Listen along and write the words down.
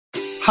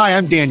Hi,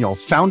 I'm Daniel,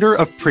 founder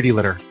of Pretty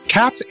Litter.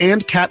 Cats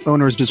and cat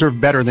owners deserve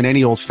better than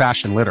any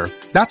old-fashioned litter.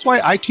 That's why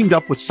I teamed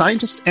up with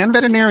scientists and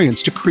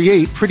veterinarians to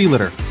create Pretty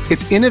Litter.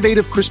 Its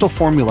innovative crystal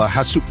formula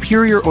has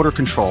superior odor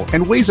control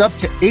and weighs up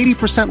to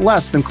 80%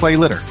 less than clay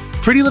litter.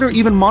 Pretty Litter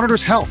even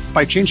monitors health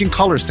by changing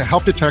colors to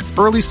help detect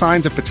early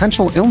signs of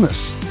potential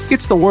illness.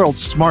 It's the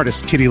world's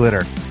smartest kitty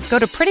litter. Go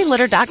to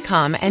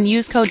prettylitter.com and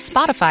use code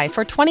SPOTIFY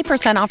for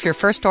 20% off your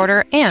first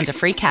order and a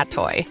free cat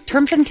toy.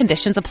 Terms and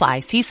conditions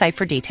apply. See site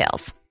for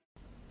details.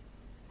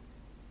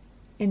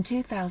 In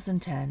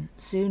 2010,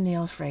 Sue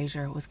Neill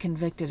Fraser was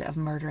convicted of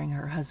murdering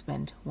her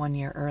husband 1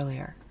 year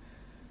earlier.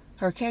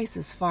 Her case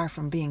is far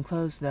from being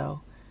closed,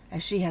 though,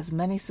 as she has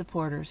many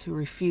supporters who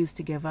refuse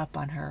to give up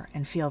on her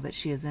and feel that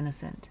she is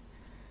innocent.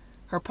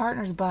 Her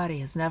partner's body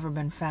has never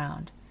been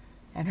found,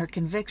 and her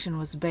conviction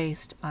was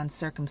based on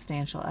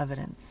circumstantial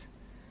evidence.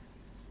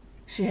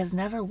 She has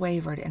never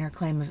wavered in her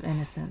claim of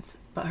innocence,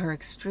 but her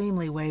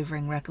extremely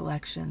wavering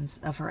recollections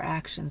of her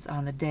actions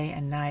on the day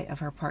and night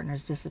of her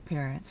partner's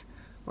disappearance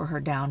were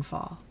her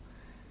downfall.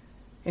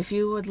 If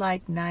you would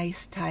like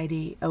nice,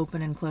 tidy,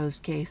 open and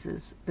closed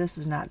cases, this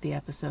is not the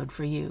episode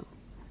for you.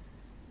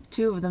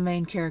 Two of the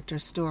main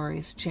characters'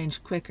 stories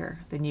change quicker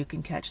than you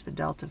can catch the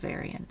Delta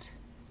variant.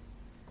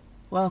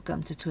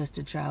 Welcome to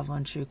Twisted Travel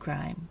and True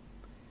Crime.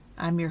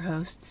 I'm your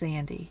host,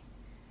 Sandy.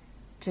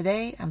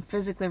 Today, I'm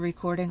physically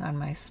recording on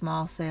my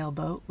small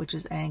sailboat, which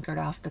is anchored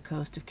off the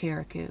coast of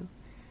Carriacou,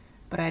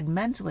 but I'd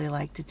mentally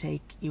like to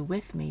take you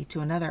with me to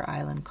another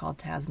island called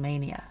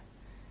Tasmania.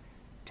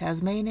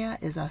 Tasmania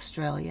is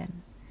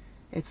Australian.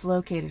 It's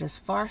located as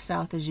far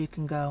south as you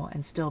can go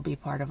and still be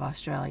part of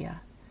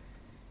Australia.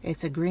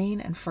 It's a green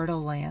and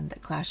fertile land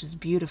that clashes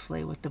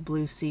beautifully with the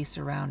blue sea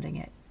surrounding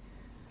it.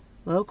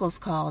 Locals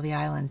call the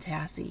island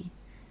Tassie,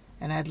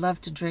 and I'd love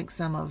to drink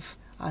some of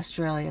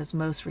Australia's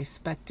most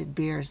respected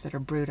beers that are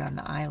brewed on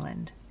the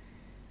island.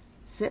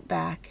 Sit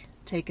back,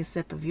 take a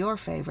sip of your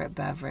favorite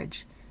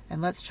beverage,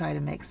 and let's try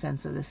to make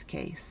sense of this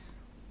case.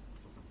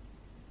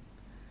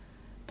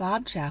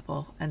 Bob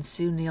Chappell and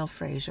Sue Neill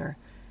Fraser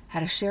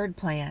had a shared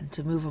plan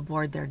to move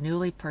aboard their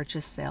newly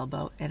purchased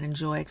sailboat and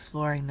enjoy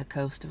exploring the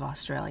coast of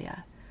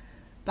Australia.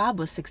 Bob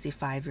was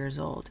 65 years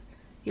old.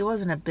 He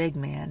wasn't a big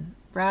man,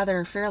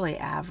 rather fairly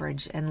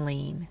average and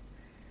lean.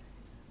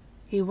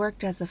 He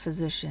worked as a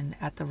physician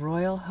at the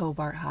Royal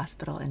Hobart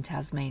Hospital in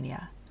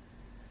Tasmania.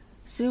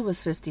 Sue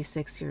was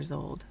 56 years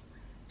old.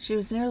 She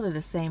was nearly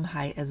the same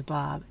height as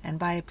Bob, and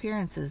by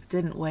appearances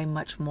didn't weigh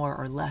much more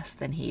or less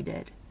than he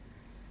did.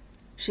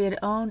 She had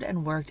owned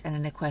and worked at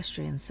an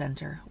equestrian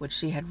center, which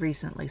she had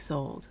recently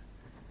sold.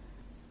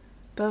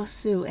 Both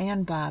Sue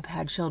and Bob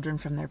had children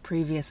from their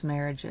previous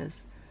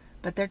marriages,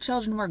 but their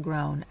children were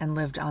grown and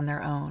lived on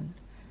their own.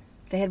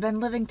 They had been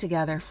living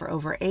together for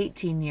over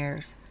 18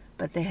 years,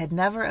 but they had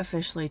never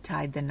officially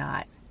tied the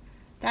knot.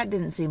 That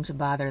didn't seem to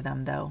bother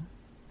them, though.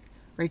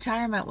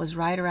 Retirement was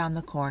right around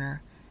the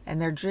corner,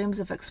 and their dreams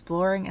of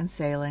exploring and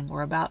sailing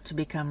were about to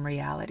become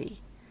reality.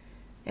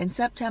 In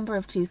September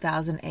of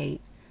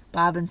 2008,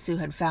 Bob and Sue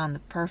had found the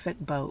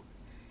perfect boat.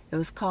 It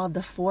was called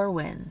the Four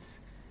Winds.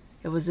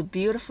 It was a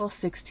beautiful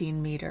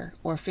 16-meter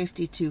or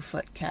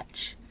 52-foot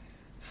ketch.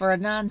 For a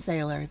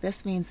non-sailor,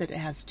 this means that it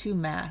has two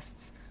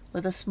masts,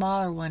 with a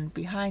smaller one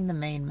behind the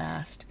main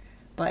mast,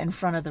 but in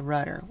front of the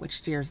rudder, which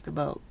steers the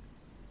boat.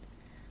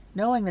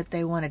 Knowing that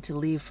they wanted to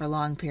leave for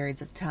long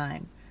periods of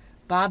time,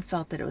 Bob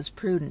felt that it was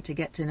prudent to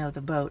get to know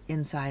the boat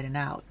inside and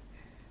out.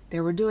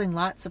 They were doing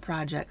lots of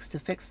projects to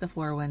fix the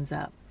Four Winds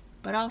up,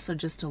 but also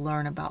just to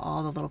learn about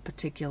all the little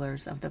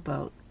particulars of the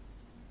boat.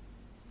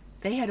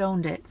 They had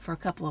owned it for a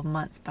couple of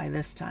months by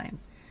this time.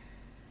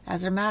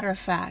 As a matter of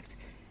fact,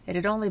 it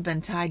had only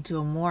been tied to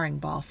a mooring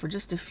ball for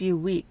just a few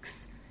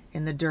weeks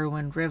in the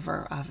Derwent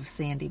River off of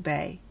Sandy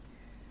Bay.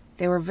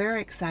 They were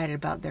very excited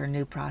about their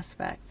new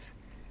prospects.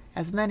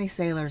 As many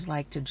sailors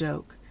like to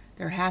joke,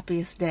 their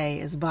happiest day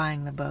is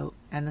buying the boat,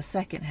 and the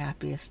second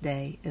happiest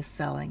day is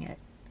selling it.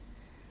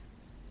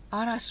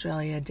 On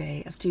Australia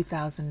Day of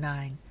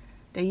 2009,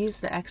 they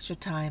used the extra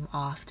time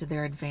off to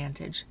their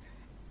advantage,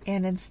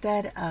 and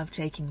instead of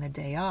taking the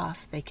day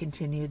off, they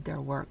continued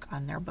their work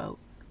on their boat.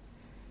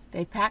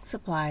 They packed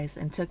supplies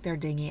and took their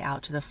dinghy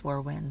out to the Four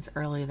Winds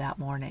early that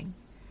morning.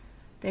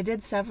 They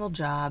did several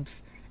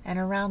jobs, and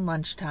around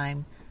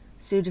lunchtime,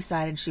 Sue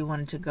decided she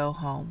wanted to go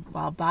home,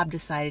 while Bob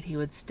decided he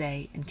would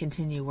stay and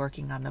continue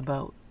working on the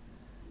boat.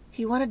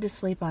 He wanted to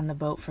sleep on the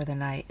boat for the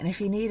night, and if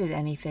he needed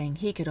anything,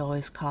 he could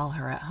always call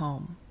her at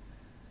home.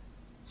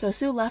 So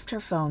Sue left her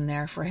phone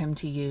there for him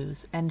to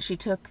use, and she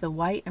took the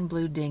white and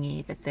blue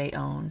dinghy that they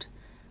owned.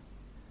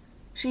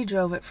 She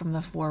drove it from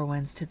the Four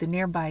Winds to the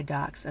nearby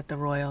docks at the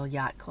Royal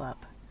Yacht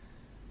Club.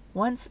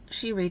 Once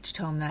she reached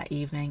home that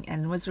evening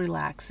and was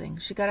relaxing,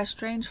 she got a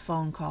strange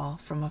phone call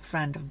from a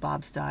friend of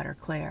Bob's daughter,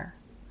 Claire.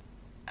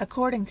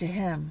 According to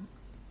him,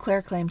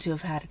 Claire claimed to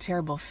have had a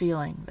terrible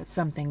feeling that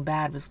something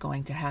bad was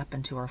going to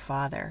happen to her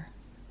father.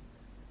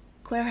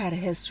 Claire had a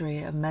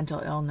history of mental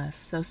illness,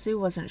 so Sue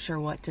wasn't sure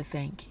what to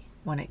think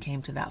when it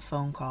came to that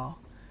phone call.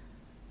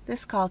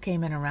 This call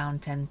came in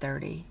around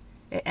 10:30.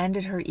 It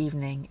ended her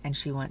evening, and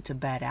she went to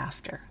bed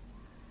after.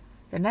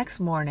 The next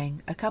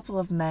morning, a couple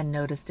of men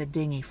noticed a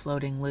dinghy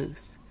floating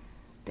loose.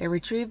 They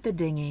retrieved the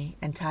dinghy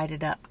and tied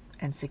it up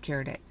and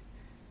secured it.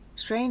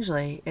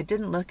 Strangely, it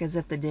didn't look as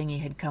if the dinghy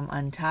had come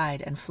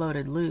untied and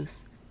floated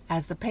loose,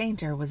 as the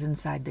painter was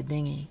inside the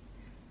dinghy.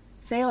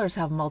 Sailors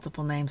have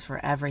multiple names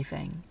for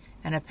everything,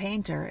 and a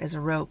painter is a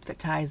rope that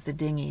ties the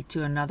dinghy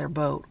to another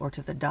boat or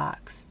to the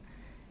docks.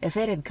 If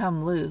it had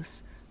come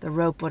loose, the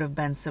rope would have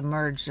been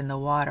submerged in the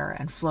water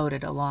and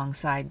floated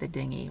alongside the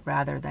dinghy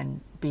rather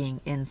than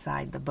being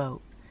inside the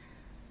boat.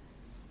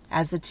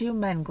 As the two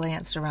men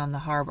glanced around the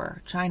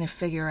harbor, trying to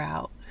figure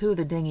out who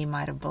the dinghy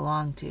might have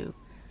belonged to,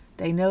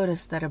 they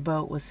noticed that a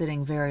boat was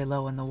sitting very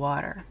low in the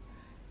water.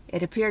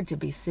 It appeared to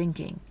be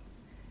sinking.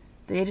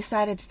 They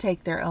decided to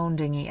take their own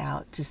dinghy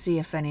out to see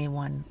if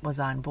anyone was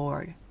on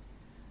board.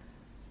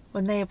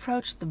 When they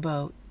approached the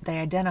boat, they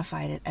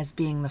identified it as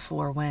being the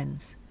Four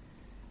Winds.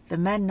 The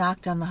men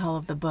knocked on the hull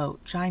of the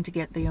boat, trying to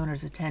get the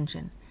owner's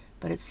attention,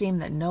 but it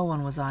seemed that no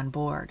one was on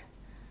board.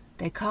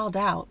 They called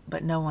out,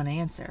 but no one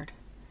answered.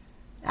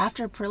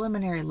 After a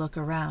preliminary look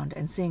around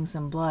and seeing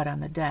some blood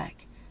on the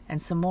deck,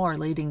 and some more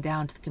leading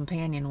down to the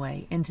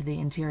companionway into the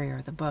interior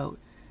of the boat,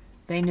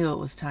 they knew it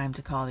was time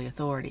to call the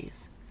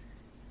authorities.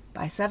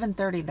 By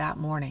 7:30 that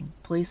morning,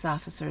 police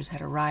officers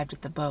had arrived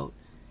at the boat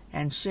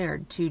and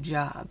shared two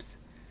jobs.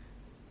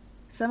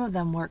 Some of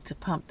them worked to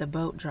pump the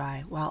boat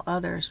dry, while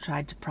others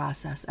tried to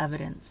process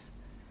evidence.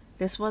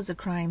 This was a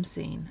crime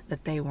scene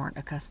that they weren't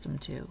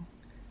accustomed to.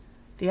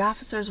 The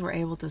officers were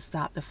able to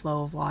stop the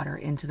flow of water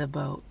into the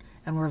boat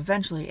and were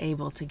eventually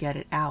able to get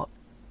it out.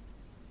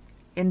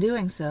 In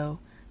doing so,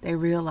 they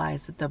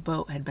realized that the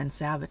boat had been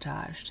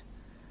sabotaged.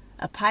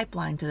 A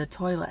pipeline to the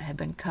toilet had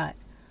been cut,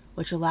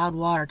 which allowed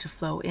water to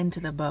flow into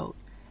the boat,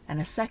 and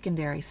a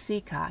secondary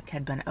seacock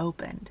had been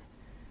opened.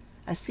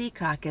 A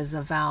seacock is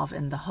a valve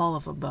in the hull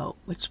of a boat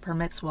which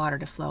permits water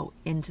to flow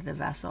into the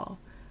vessel.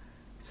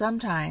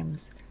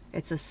 Sometimes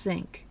it's a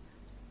sink,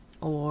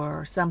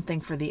 or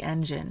something for the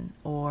engine,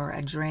 or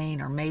a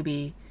drain, or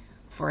maybe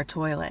for a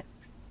toilet.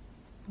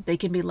 They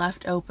can be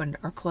left opened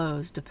or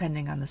closed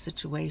depending on the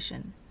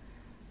situation.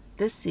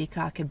 This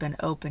seacock had been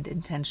opened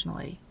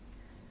intentionally.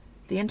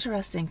 The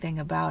interesting thing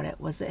about it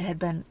was it had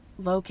been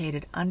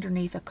located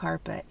underneath a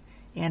carpet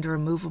and a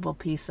removable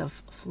piece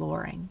of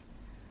flooring.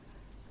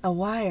 A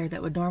wire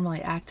that would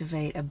normally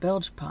activate a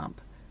bilge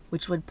pump,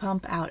 which would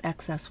pump out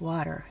excess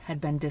water,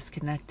 had been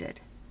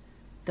disconnected.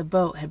 The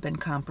boat had been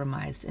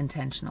compromised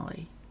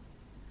intentionally.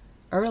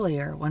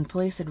 Earlier, when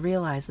police had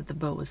realized that the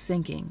boat was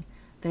sinking,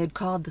 they had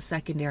called the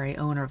secondary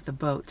owner of the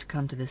boat to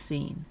come to the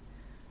scene.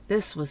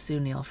 This was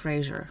Neill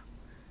Fraser.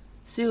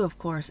 Sue, of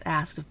course,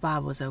 asked if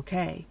Bob was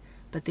okay,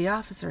 but the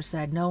officer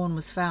said no one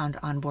was found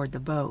on board the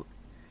boat.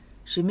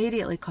 She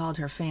immediately called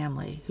her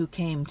family, who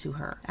came to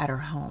her at her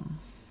home.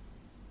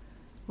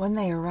 When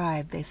they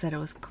arrived, they said it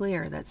was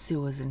clear that Sue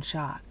was in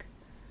shock.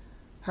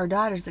 Her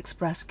daughters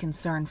expressed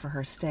concern for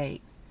her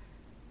state.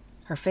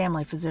 Her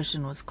family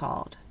physician was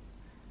called.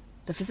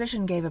 The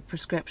physician gave a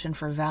prescription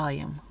for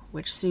Valium,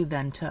 which Sue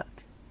then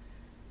took.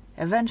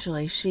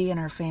 Eventually, she and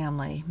her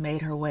family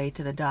made her way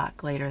to the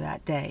dock later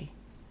that day.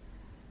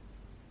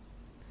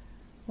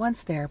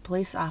 Once there,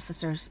 police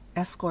officers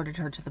escorted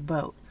her to the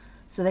boat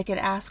so they could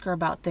ask her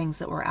about things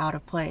that were out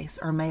of place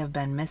or may have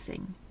been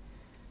missing.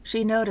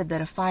 She noted that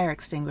a fire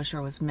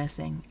extinguisher was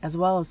missing, as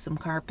well as some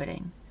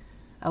carpeting.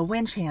 A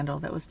winch handle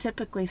that was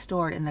typically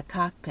stored in the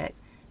cockpit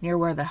near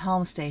where the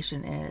helm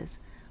station is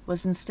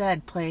was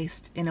instead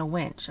placed in a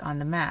winch on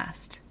the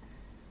mast.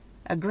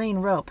 A green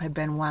rope had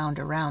been wound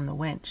around the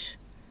winch.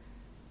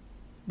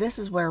 This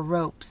is where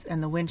ropes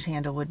and the winch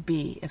handle would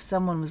be if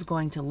someone was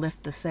going to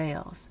lift the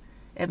sails.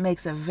 It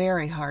makes a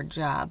very hard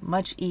job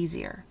much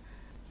easier,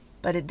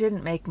 but it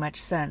didn't make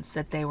much sense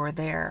that they were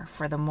there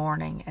for the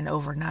morning and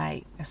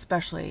overnight,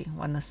 especially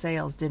when the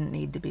sails didn't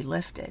need to be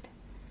lifted.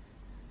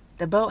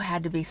 The boat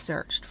had to be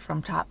searched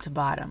from top to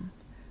bottom.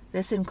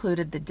 This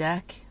included the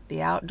deck,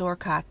 the outdoor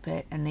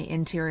cockpit, and the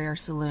interior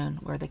saloon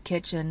where the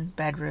kitchen,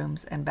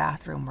 bedrooms, and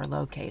bathroom were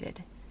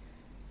located.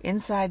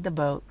 Inside the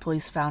boat,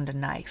 police found a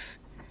knife.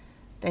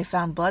 They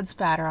found blood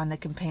spatter on the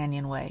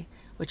companionway,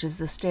 which is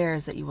the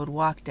stairs that you would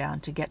walk down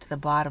to get to the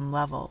bottom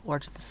level or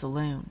to the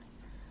saloon.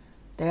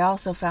 They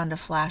also found a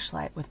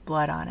flashlight with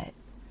blood on it.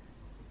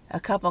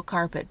 A couple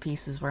carpet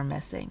pieces were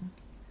missing.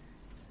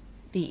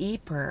 The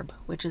E-Perb,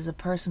 which is a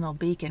personal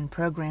beacon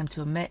programmed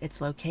to emit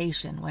its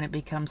location when it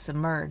becomes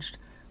submerged,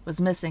 was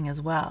missing as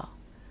well.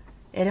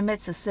 It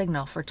emits a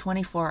signal for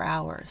 24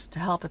 hours to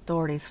help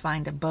authorities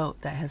find a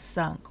boat that has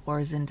sunk or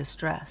is in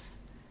distress.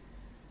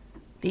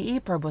 The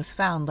E-Perb was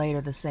found later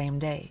the same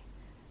day.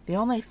 The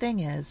only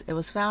thing is, it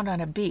was found on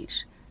a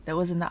beach that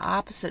was in the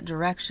opposite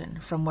direction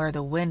from where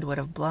the wind would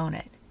have blown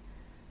it.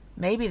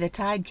 Maybe the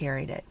tide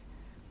carried it,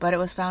 but it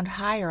was found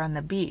higher on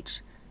the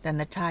beach than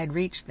the tide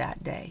reached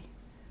that day.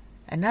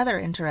 Another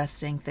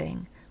interesting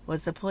thing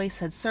was the police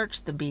had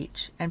searched the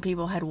beach and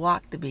people had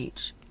walked the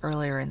beach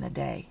earlier in the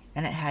day,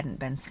 and it hadn't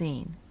been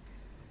seen.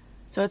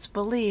 So it's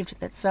believed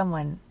that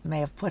someone may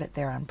have put it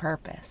there on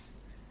purpose.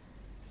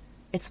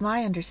 It's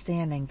my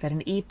understanding that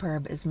an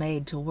EPIRB is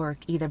made to work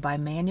either by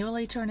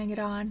manually turning it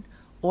on,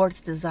 or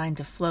it's designed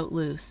to float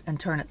loose and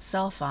turn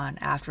itself on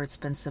after it's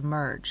been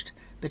submerged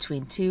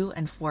between 2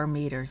 and 4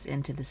 meters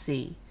into the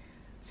sea,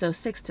 so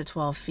 6 to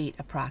 12 feet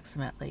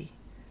approximately.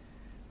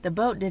 The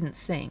boat didn't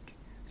sink,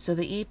 so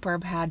the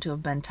EPIRB had to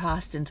have been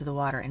tossed into the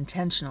water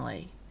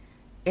intentionally,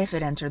 if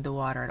it entered the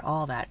water at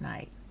all that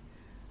night.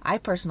 I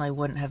personally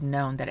wouldn't have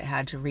known that it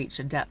had to reach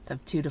a depth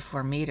of 2 to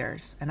 4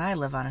 meters, and I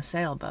live on a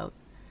sailboat.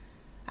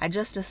 I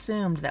just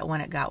assumed that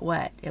when it got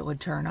wet, it would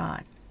turn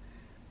on.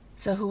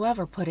 So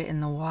whoever put it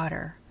in the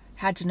water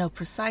had to know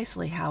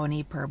precisely how an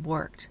EPIRB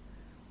worked,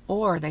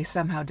 or they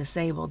somehow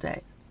disabled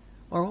it,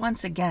 or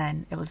once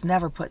again, it was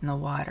never put in the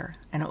water,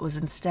 and it was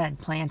instead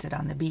planted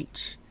on the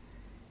beach.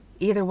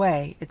 Either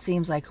way, it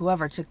seems like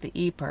whoever took the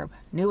EPIRB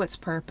knew its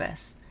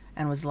purpose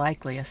and was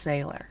likely a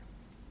sailor.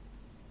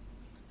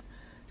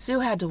 Sue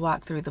had to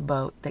walk through the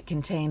boat that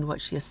contained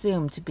what she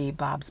assumed to be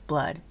Bob's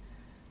blood.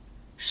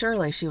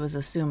 Surely she was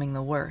assuming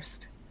the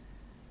worst.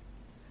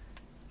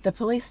 The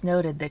police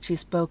noted that she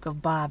spoke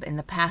of Bob in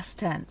the past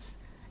tense,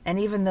 and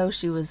even though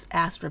she was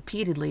asked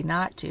repeatedly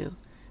not to,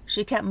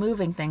 she kept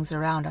moving things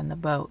around on the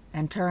boat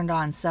and turned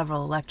on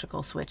several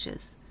electrical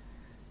switches.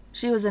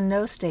 She was in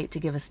no state to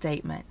give a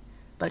statement,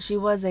 but she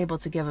was able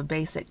to give a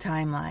basic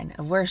timeline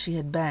of where she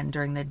had been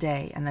during the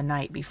day and the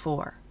night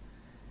before.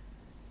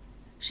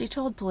 She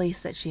told police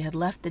that she had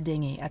left the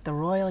dinghy at the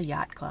Royal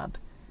Yacht Club,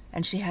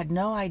 and she had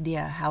no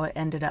idea how it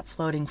ended up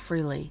floating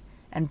freely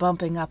and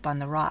bumping up on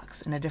the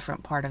rocks in a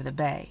different part of the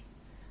bay.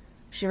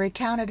 She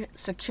recounted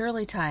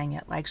securely tying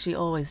it like she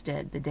always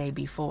did the day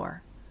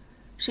before.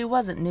 She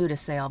wasn't new to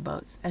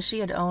sailboats, as she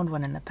had owned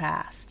one in the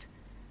past.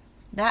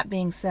 That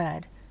being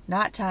said,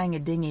 not tying a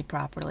dinghy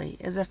properly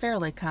is a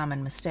fairly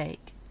common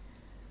mistake.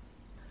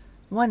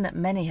 One that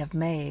many have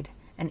made,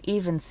 and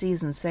even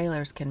seasoned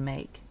sailors can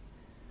make.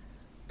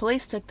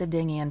 Police took the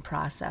dinghy and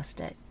processed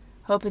it,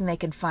 hoping they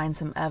could find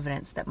some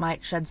evidence that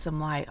might shed some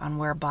light on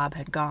where Bob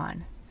had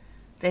gone.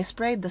 They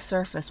sprayed the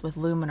surface with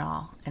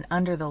luminol, and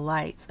under the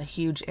lights a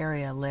huge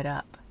area lit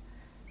up.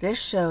 This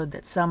showed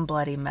that some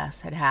bloody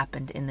mess had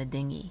happened in the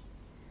dinghy.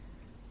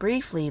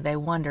 Briefly, they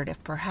wondered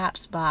if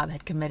perhaps Bob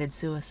had committed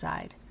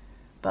suicide,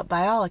 but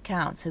by all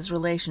accounts his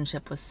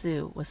relationship with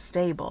Sue was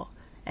stable,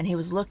 and he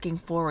was looking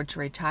forward to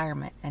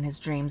retirement and his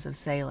dreams of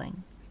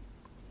sailing.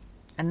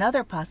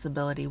 Another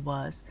possibility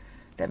was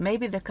that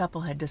maybe the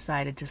couple had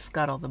decided to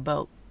scuttle the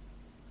boat.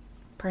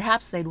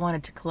 Perhaps they'd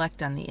wanted to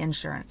collect on the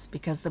insurance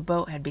because the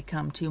boat had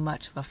become too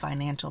much of a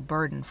financial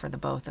burden for the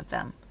both of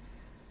them.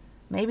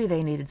 Maybe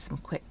they needed some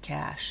quick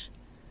cash.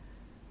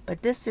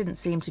 But this didn't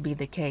seem to be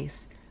the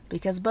case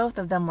because both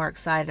of them were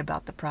excited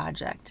about the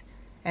project,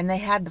 and they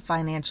had the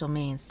financial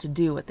means to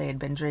do what they had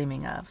been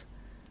dreaming of.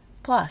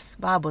 Plus,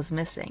 Bob was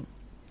missing.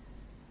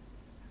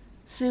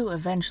 Sue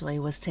eventually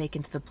was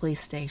taken to the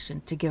police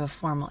station to give a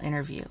formal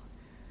interview.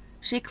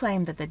 She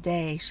claimed that the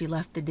day she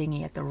left the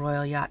dinghy at the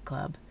Royal Yacht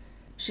Club,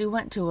 she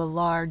went to a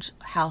large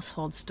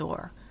household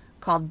store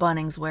called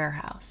Bunnings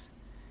Warehouse.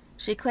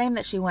 She claimed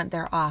that she went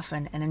there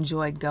often and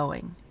enjoyed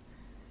going.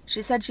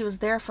 She said she was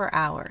there for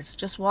hours,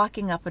 just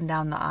walking up and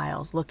down the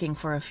aisles looking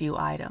for a few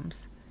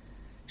items.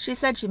 She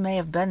said she may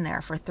have been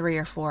there for 3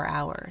 or 4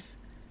 hours.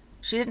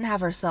 She didn't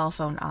have her cell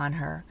phone on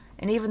her,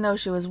 and even though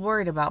she was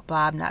worried about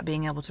Bob not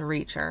being able to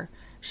reach her,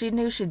 she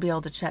knew she'd be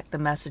able to check the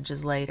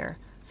messages later,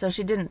 so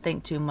she didn't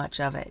think too much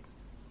of it.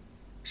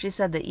 She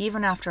said that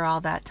even after all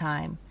that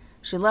time,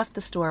 she left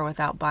the store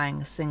without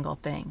buying a single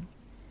thing.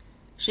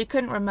 She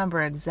couldn't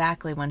remember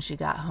exactly when she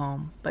got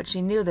home, but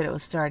she knew that it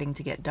was starting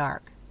to get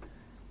dark.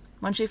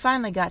 When she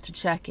finally got to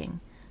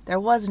checking, there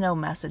was no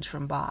message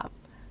from Bob,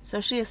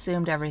 so she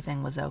assumed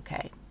everything was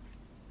okay.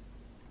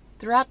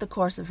 Throughout the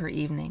course of her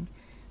evening,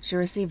 she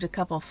received a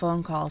couple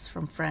phone calls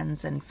from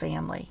friends and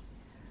family.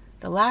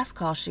 The last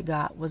call she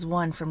got was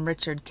one from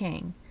Richard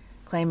King,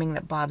 claiming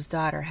that Bob's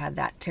daughter had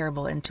that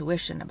terrible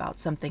intuition about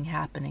something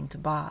happening to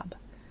Bob.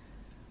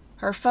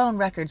 Her phone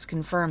records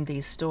confirmed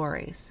these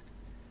stories,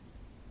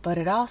 but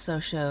it also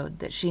showed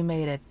that she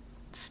made a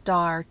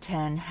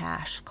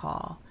 *10#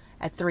 call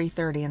at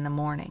 3:30 in the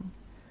morning.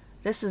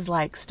 This is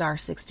like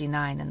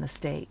 *69 in the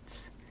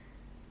States.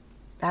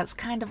 That's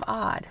kind of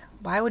odd.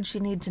 Why would she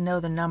need to know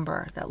the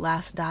number that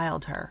last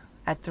dialed her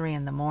at 3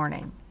 in the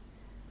morning?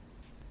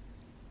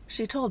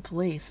 She told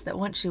police that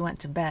once she went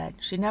to bed,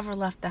 she never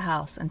left the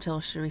house until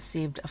she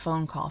received a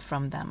phone call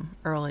from them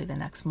early the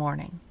next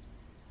morning.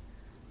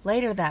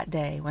 Later that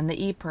day, when the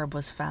EPIRB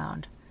was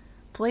found,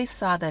 police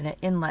saw that an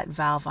inlet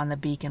valve on the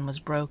beacon was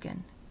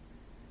broken.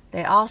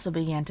 They also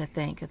began to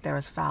think that there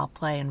was foul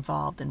play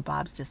involved in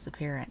Bob's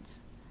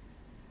disappearance.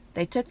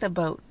 They took the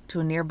boat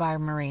to a nearby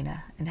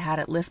marina and had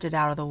it lifted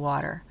out of the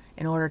water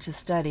in order to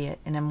study it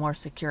in a more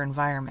secure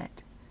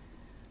environment.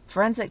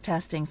 Forensic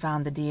testing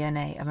found the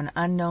DNA of an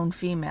unknown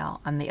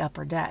female on the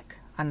upper deck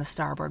on the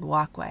starboard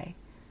walkway.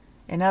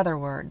 In other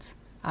words,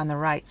 on the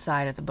right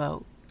side of the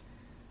boat.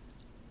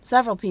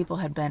 Several people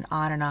had been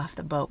on and off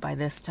the boat by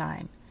this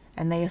time,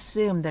 and they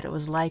assumed that it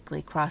was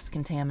likely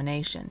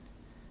cross-contamination.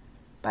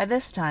 By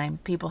this time,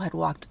 people had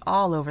walked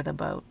all over the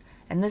boat,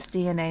 and this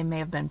DNA may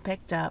have been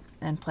picked up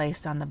and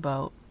placed on the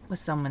boat with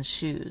someone's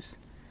shoes.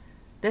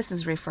 This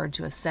is referred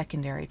to as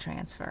secondary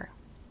transfer.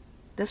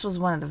 This was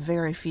one of the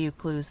very few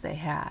clues they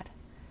had.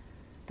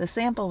 The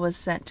sample was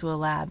sent to a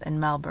lab in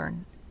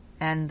Melbourne,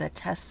 and the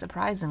test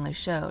surprisingly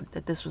showed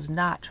that this was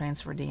not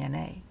transfer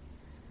DNA.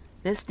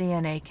 This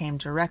DNA came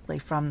directly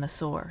from the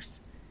source.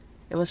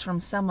 It was from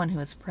someone who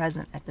was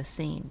present at the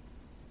scene.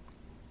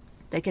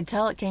 They could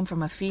tell it came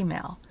from a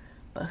female,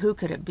 but who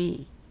could it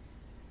be?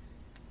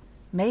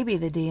 Maybe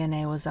the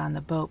DNA was on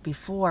the boat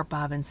before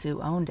Bob and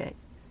Sue owned it.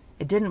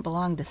 It didn't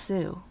belong to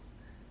Sue.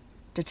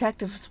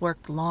 Detectives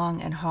worked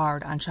long and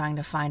hard on trying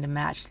to find a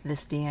match to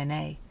this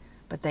DNA,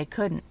 but they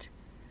couldn't.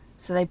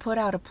 So they put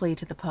out a plea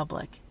to the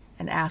public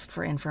and asked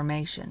for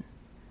information.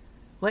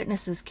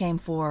 Witnesses came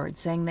forward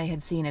saying they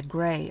had seen a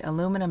gray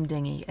aluminum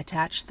dinghy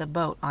attached to the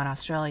boat on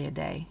Australia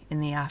Day in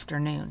the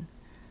afternoon.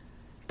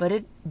 But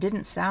it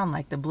didn't sound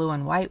like the blue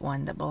and white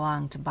one that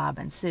belonged to Bob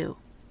and Sue.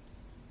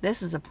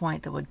 This is a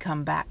point that would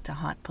come back to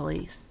haunt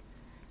police.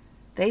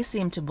 They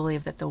seemed to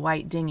believe that the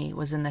white dinghy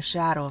was in the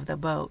shadow of the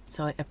boat,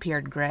 so it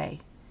appeared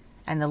gray,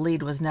 and the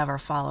lead was never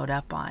followed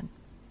up on.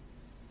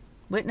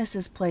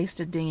 Witnesses placed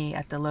a dinghy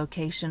at the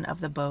location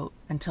of the boat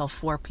until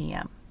 4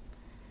 p.m.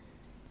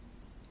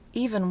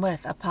 Even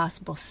with a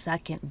possible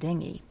second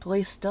dinghy,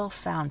 police still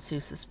found Sue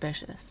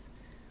suspicious.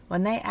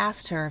 When they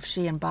asked her if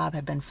she and Bob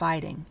had been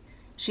fighting,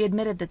 she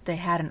admitted that they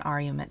had an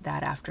argument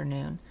that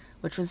afternoon,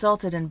 which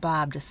resulted in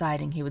Bob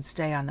deciding he would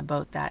stay on the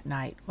boat that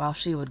night while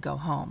she would go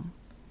home.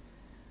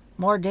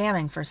 More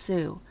damning for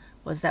Sue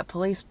was that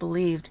police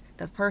believed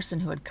the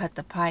person who had cut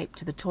the pipe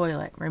to the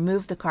toilet,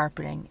 removed the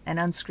carpeting, and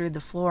unscrewed the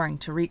flooring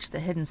to reach the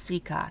hidden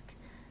seacock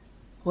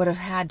would have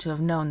had to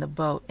have known the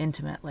boat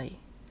intimately.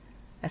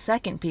 A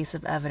second piece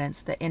of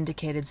evidence that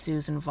indicated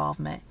Sue's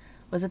involvement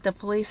was that the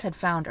police had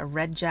found a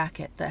red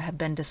jacket that had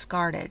been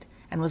discarded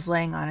and was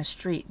laying on a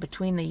street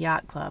between the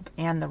yacht club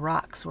and the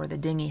rocks where the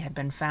dinghy had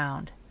been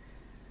found.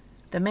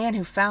 The man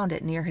who found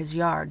it near his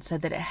yard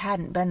said that it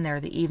hadn't been there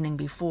the evening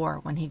before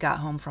when he got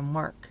home from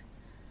work.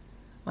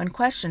 When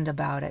questioned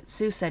about it,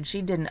 Sue said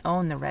she didn't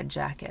own the red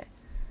jacket,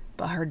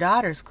 but her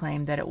daughters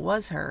claimed that it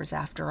was hers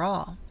after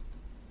all.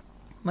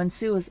 When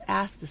Sue was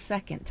asked the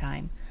second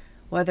time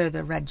whether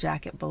the red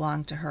jacket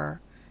belonged to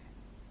her,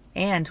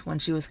 and when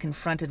she was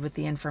confronted with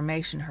the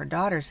information her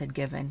daughters had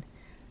given,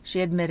 she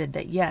admitted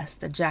that yes,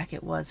 the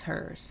jacket was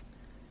hers.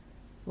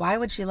 Why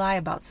would she lie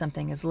about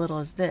something as little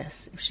as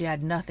this if she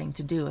had nothing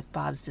to do with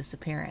Bob's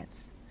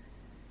disappearance?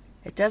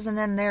 It doesn't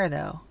end there,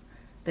 though.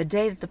 The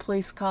day that the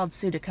police called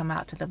Sue to come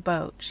out to the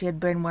boat, she had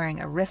been wearing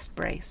a wrist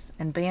brace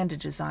and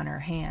bandages on her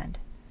hand.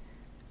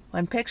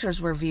 When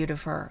pictures were viewed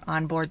of her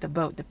on board the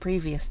boat the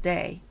previous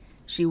day,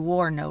 she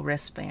wore no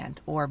wristband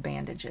or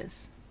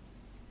bandages.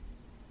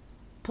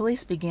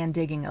 Police began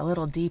digging a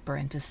little deeper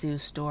into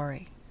Sue's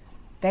story.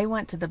 They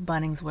went to the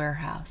Bunnings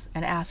warehouse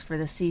and asked for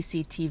the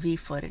CCTV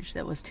footage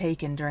that was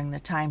taken during the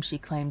time she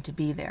claimed to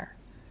be there.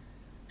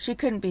 She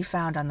couldn't be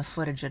found on the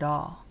footage at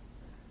all.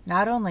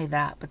 Not only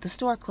that, but the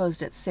store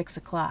closed at 6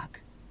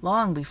 o'clock,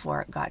 long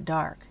before it got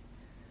dark.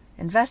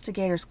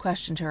 Investigators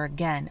questioned her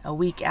again a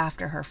week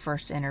after her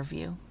first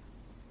interview.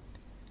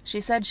 She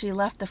said she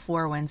left the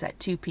Four Winds at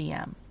 2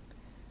 p.m.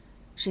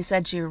 She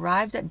said she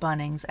arrived at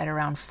Bunnings at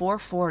around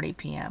 4:40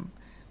 p.m.,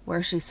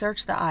 where she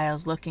searched the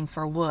aisles looking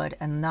for wood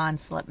and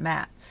non-slip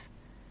mats.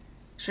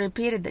 She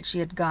repeated that she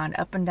had gone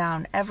up and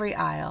down every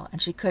aisle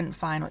and she couldn't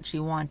find what she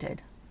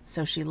wanted,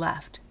 so she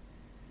left.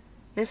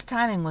 This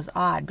timing was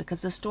odd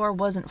because the store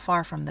wasn't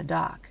far from the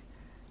dock,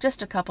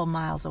 just a couple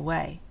miles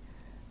away.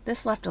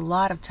 This left a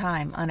lot of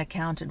time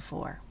unaccounted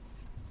for.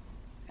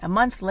 A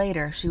month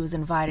later, she was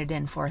invited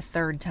in for a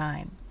third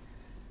time.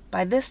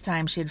 By this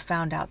time, she had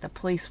found out the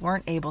police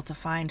weren't able to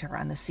find her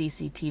on the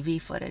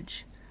CCTV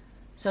footage.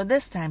 So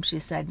this time she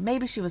said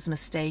maybe she was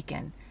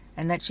mistaken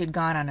and that she'd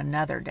gone on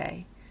another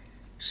day.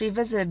 She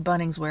visited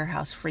Bunnings'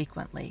 warehouse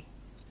frequently.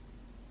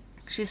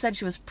 She said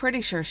she was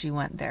pretty sure she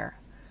went there.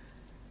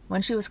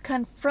 When she was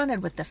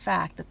confronted with the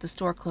fact that the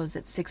store closed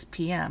at 6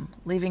 p.m.,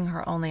 leaving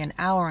her only an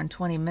hour and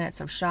 20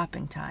 minutes of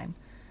shopping time,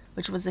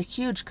 which was a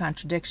huge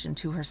contradiction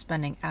to her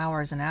spending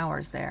hours and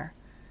hours there,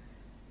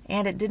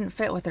 and it didn't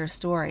fit with her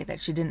story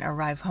that she didn't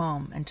arrive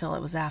home until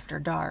it was after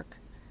dark,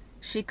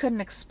 she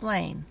couldn't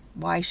explain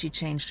why she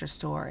changed her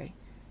story,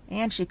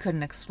 and she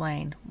couldn't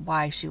explain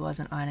why she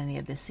wasn't on any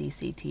of the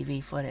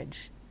CCTV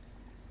footage.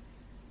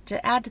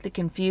 To add to the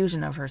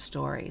confusion of her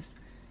stories,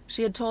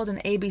 she had told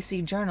an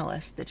ABC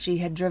journalist that she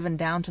had driven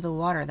down to the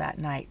water that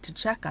night to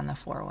check on the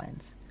Four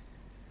Winds.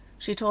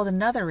 She told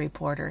another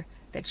reporter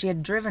that she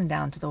had driven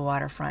down to the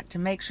waterfront to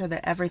make sure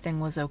that everything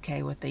was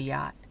okay with the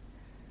yacht.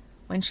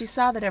 When she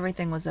saw that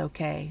everything was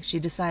okay, she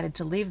decided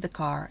to leave the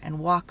car and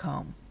walk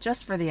home,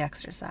 just for the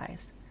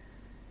exercise.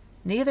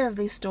 Neither of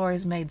these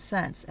stories made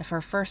sense if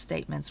her first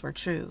statements were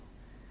true.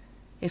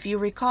 If you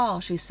recall,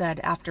 she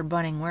said after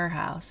Bunning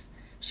Warehouse,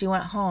 she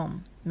went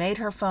home, made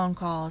her phone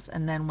calls,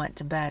 and then went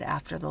to bed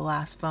after the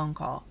last phone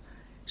call.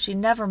 She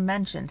never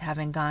mentioned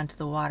having gone to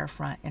the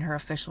waterfront in her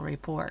official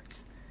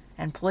reports,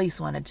 and police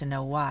wanted to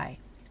know why.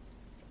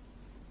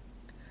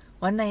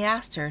 When they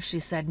asked her, she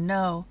said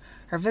no,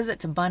 her visit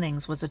to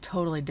Bunnings was a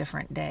totally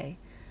different day.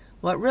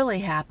 What really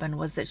happened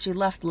was that she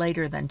left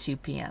later than 2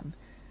 p.m.,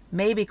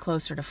 maybe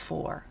closer to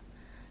 4.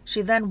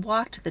 She then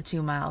walked the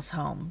 2 miles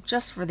home,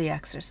 just for the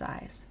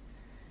exercise.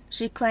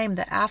 She claimed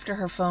that after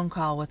her phone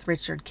call with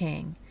Richard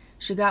King,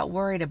 she got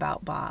worried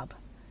about Bob.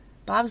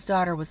 Bob's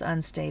daughter was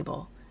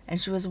unstable, and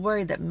she was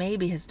worried that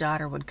maybe his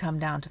daughter would come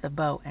down to the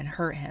boat and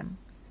hurt him.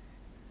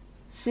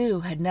 Sue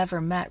had never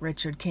met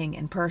Richard King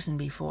in person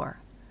before,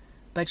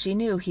 but she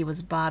knew he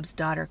was Bob's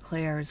daughter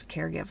Claire's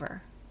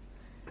caregiver.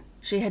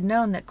 She had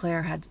known that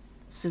Claire had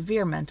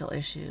severe mental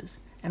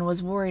issues and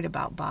was worried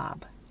about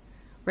Bob.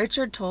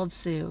 Richard told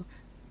Sue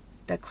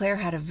that Claire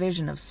had a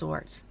vision of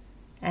sorts,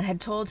 and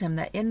had told him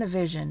that in the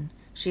vision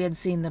she had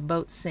seen the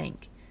boat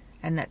sink,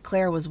 and that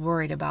Claire was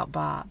worried about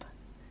Bob.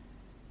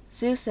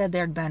 Sue said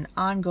there had been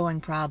ongoing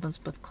problems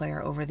with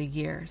Claire over the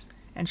years,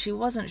 and she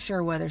wasn't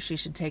sure whether she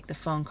should take the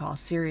phone call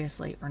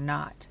seriously or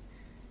not.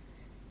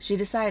 She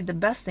decided the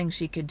best thing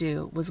she could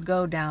do was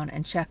go down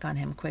and check on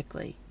him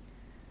quickly.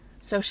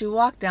 So she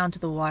walked down to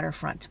the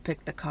waterfront to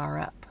pick the car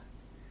up.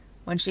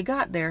 When she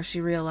got there,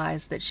 she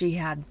realized that she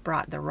had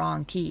brought the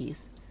wrong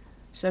keys.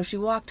 So she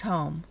walked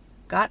home,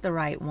 got the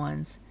right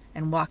ones,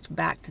 and walked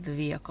back to the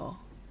vehicle.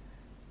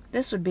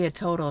 This would be a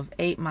total of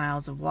 8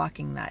 miles of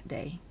walking that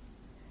day.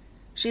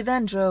 She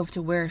then drove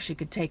to where she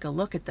could take a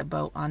look at the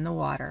boat on the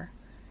water,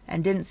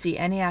 and didn't see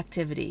any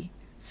activity,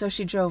 so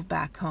she drove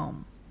back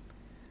home.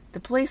 The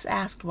police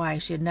asked why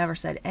she had never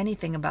said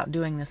anything about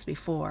doing this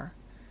before,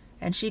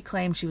 and she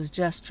claimed she was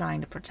just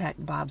trying to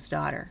protect Bob's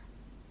daughter.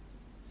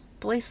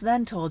 Police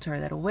then told her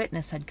that a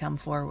witness had come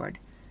forward,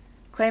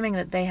 claiming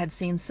that they had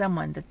seen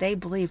someone that they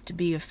believed to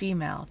be a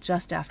female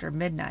just after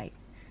midnight.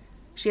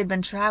 She had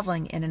been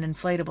traveling in an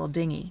inflatable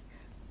dinghy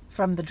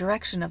from the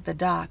direction of the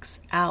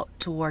docks out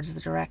towards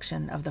the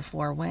direction of the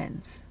Four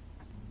Winds.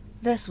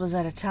 This was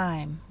at a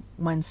time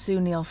when Sue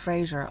Neill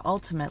Fraser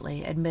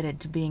ultimately admitted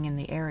to being in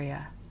the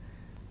area,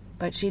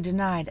 but she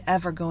denied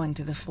ever going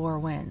to the Four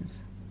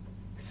Winds.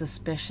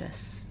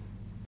 Suspicious.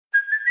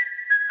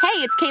 Hey,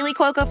 it's Kaylee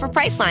Cuoco for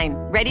Priceline.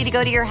 Ready to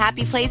go to your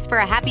happy place for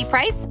a happy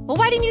price? Well,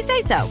 why didn't you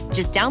say so?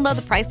 Just download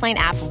the Priceline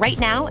app right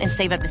now and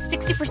save up to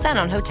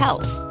 60% on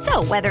hotels.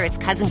 So whether it's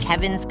Cousin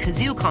Kevin's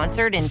Kazoo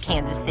Concert in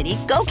Kansas City,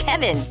 go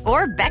Kevin,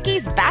 or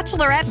Becky's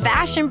Bachelorette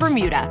Bash in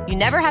Bermuda, you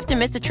never have to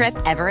miss a trip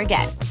ever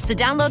again. So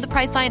download the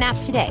Priceline app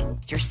today.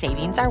 Your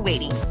savings are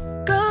waiting.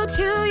 Go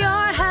to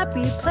your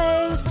happy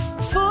place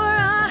for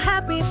a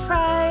happy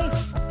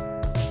price.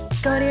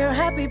 Go to your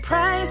happy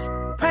price,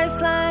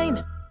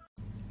 Priceline.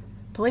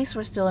 Police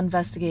were still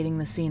investigating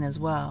the scene as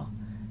well.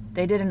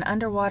 They did an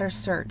underwater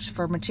search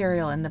for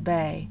material in the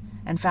bay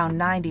and found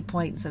 90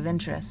 points of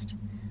interest.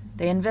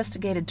 They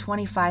investigated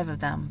 25 of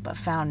them, but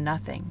found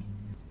nothing.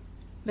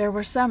 There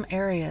were some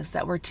areas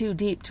that were too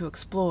deep to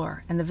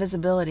explore, and the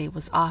visibility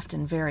was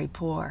often very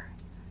poor.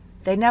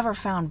 They never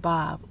found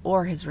Bob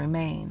or his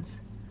remains.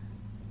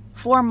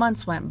 4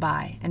 months went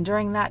by, and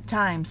during that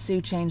time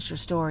Sue changed her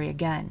story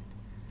again.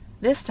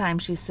 This time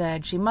she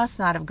said she must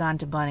not have gone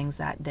to Bunnings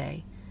that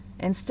day.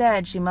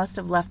 Instead, she must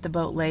have left the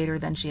boat later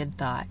than she had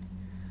thought.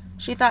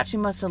 She thought she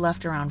must have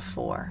left around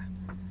 4.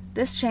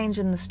 This change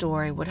in the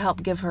story would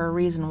help give her a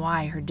reason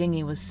why her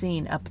dinghy was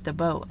seen up at the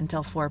boat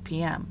until 4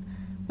 p.m.,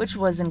 which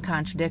was in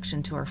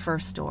contradiction to her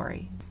first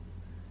story.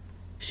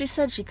 She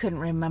said she couldn't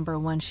remember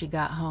when she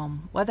got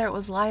home, whether it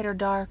was light or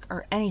dark,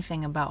 or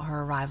anything about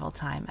her arrival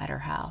time at her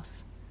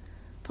house.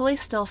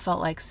 Police still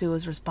felt like Sue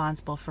was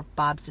responsible for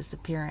Bob's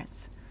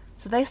disappearance,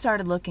 so they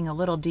started looking a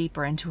little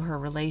deeper into her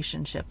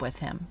relationship with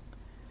him.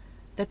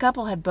 The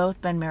couple had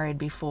both been married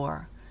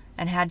before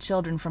and had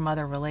children from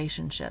other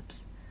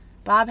relationships.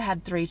 Bob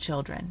had 3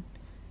 children.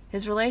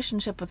 His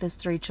relationship with his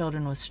 3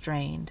 children was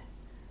strained.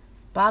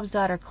 Bob's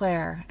daughter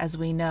Claire, as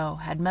we know,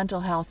 had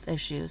mental health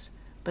issues,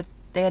 but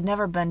they had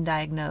never been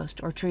diagnosed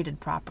or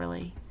treated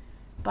properly.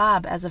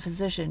 Bob, as a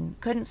physician,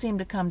 couldn't seem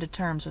to come to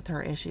terms with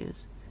her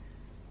issues.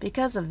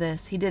 Because of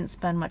this, he didn't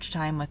spend much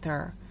time with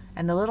her,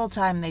 and the little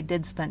time they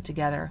did spend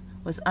together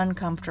was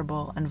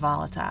uncomfortable and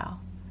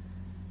volatile.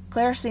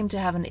 Claire seemed to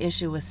have an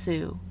issue with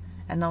Sue,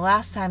 and the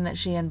last time that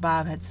she and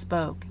Bob had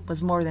spoke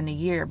was more than a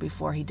year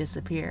before he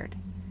disappeared.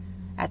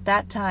 At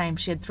that time,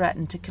 she had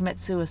threatened to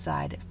commit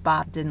suicide if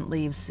Bob didn't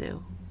leave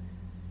Sue.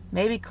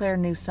 Maybe Claire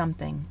knew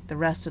something the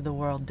rest of the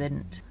world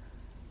didn't.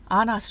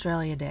 On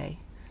Australia Day,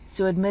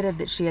 Sue admitted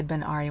that she had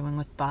been arguing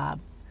with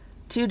Bob.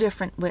 2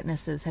 different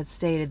witnesses had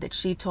stated that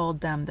she told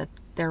them that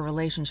their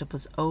relationship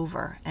was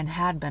over and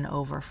had been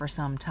over for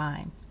some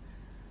time.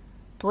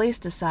 Police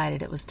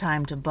decided it was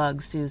time to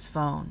bug Sue's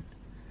phone.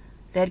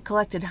 They had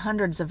collected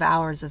hundreds of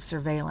hours of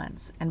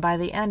surveillance, and by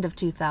the end of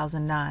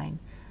 2009,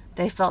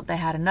 they felt they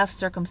had enough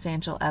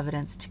circumstantial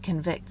evidence to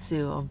convict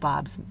Sue of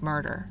Bob's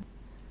murder.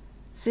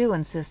 Sue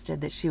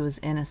insisted that she was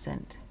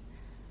innocent.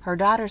 Her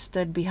daughter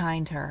stood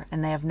behind her,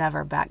 and they have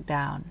never backed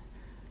down.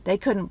 They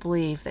couldn't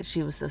believe that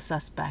she was the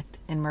suspect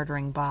in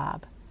murdering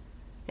Bob.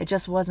 It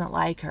just wasn't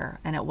like her,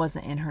 and it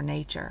wasn't in her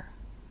nature.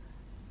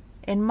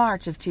 In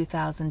March of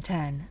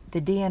 2010,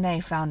 the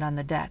DNA found on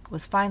the deck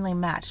was finally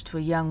matched to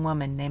a young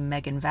woman named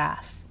Megan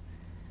Vass.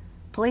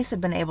 Police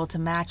had been able to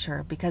match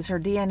her because her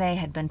DNA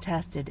had been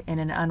tested in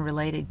an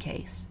unrelated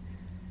case.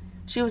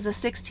 She was a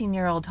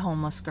 16-year-old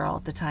homeless girl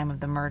at the time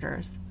of the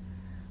murders.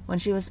 When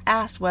she was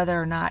asked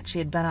whether or not she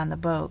had been on the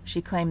boat,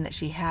 she claimed that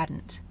she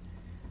hadn't.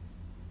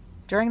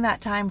 During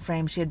that time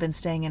frame, she had been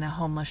staying in a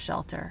homeless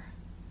shelter.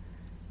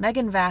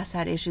 Megan Vass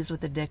had issues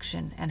with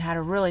addiction and had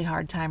a really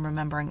hard time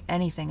remembering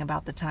anything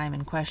about the time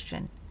in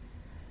question.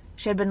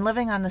 She had been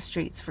living on the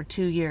streets for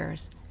 2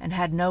 years and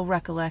had no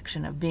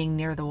recollection of being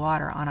near the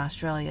water on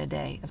Australia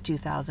Day of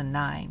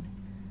 2009.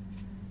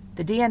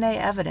 The DNA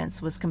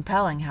evidence was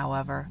compelling,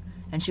 however,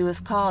 and she was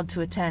called to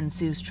attend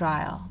Sue's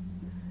trial.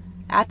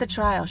 At the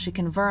trial, she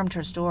confirmed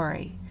her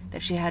story,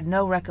 that she had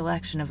no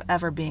recollection of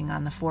ever being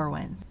on the Four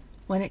Winds.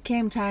 When it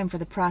came time for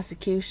the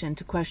prosecution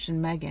to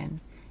question Megan,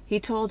 he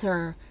told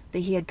her that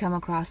he had come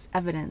across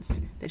evidence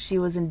that she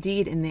was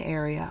indeed in the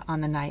area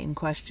on the night in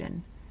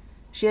question.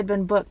 She had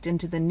been booked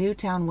into the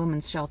Newtown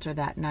Women's Shelter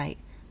that night,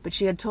 but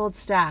she had told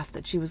staff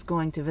that she was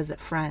going to visit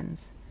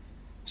friends.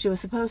 She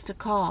was supposed to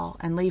call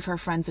and leave her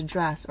friend's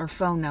address or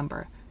phone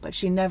number, but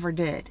she never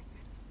did.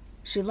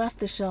 She left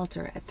the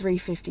shelter at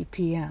 3:50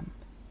 p.m.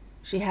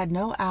 She had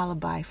no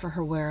alibi for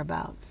her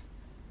whereabouts.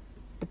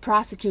 The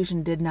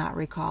prosecution did not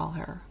recall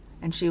her,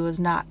 and she was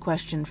not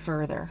questioned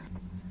further.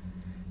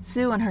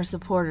 Sue and her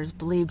supporters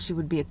believed she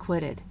would be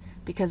acquitted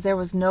because there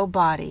was no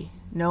body,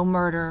 no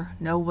murder,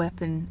 no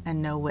weapon,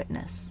 and no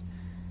witness.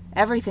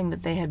 Everything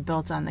that they had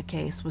built on the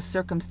case was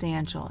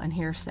circumstantial and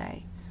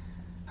hearsay.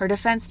 Her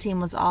defense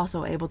team was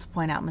also able to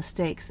point out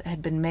mistakes that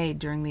had been made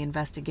during the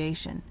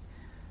investigation.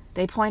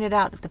 They pointed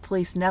out that the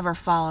police never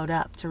followed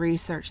up to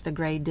research the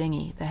gray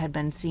dinghy that had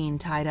been seen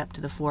tied up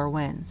to the Four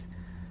Winds.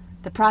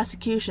 The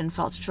prosecution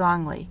felt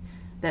strongly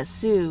that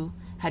Sue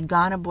had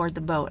gone aboard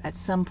the boat at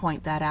some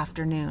point that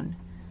afternoon.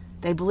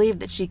 They believed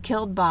that she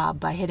killed Bob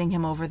by hitting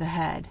him over the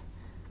head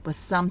with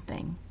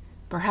something,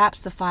 perhaps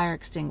the fire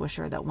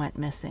extinguisher that went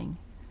missing.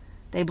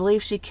 They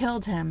believed she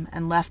killed him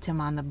and left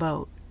him on the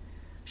boat.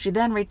 She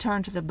then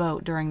returned to the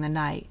boat during the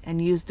night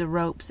and used the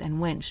ropes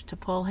and winch to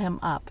pull him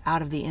up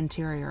out of the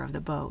interior of the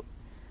boat.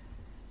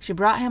 She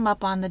brought him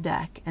up on the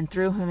deck and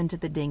threw him into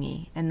the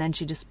dinghy, and then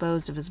she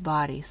disposed of his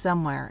body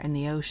somewhere in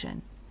the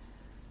ocean.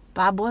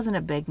 Bob wasn't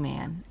a big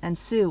man, and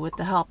Sue, with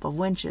the help of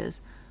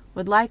winches,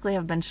 would likely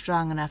have been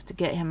strong enough to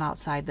get him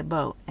outside the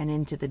boat and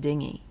into the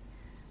dinghy.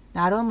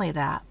 Not only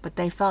that, but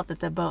they felt that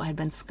the boat had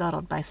been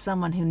scuttled by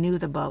someone who knew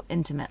the boat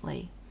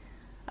intimately.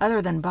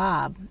 Other than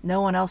Bob,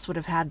 no one else would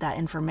have had that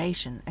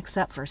information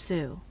except for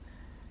Sue.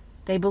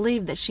 They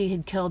believed that she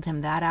had killed him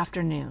that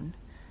afternoon,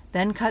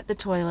 then cut the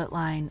toilet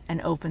line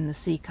and opened the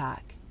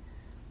seacock.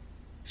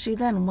 She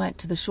then went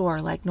to the shore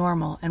like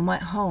normal and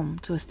went home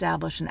to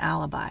establish an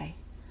alibi.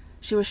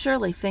 She was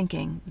surely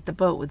thinking that the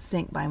boat would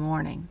sink by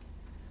morning.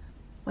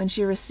 When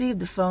she received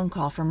the phone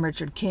call from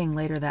Richard King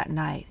later that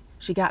night,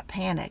 she got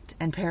panicked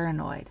and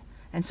paranoid,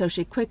 and so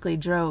she quickly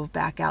drove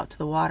back out to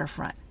the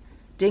waterfront,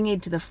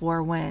 dinghied to the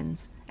Four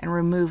Winds, and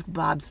removed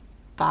Bob's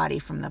body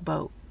from the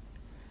boat.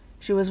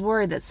 She was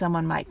worried that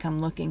someone might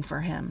come looking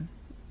for him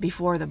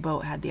before the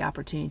boat had the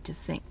opportunity to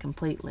sink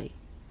completely.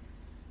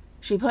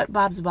 She put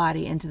Bob's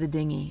body into the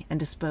dinghy and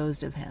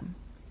disposed of him.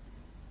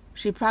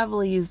 She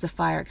probably used the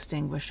fire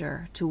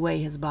extinguisher to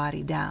weigh his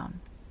body down.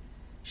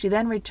 She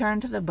then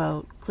returned to the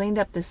boat, cleaned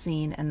up the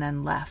scene, and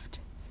then left.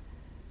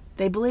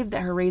 They believed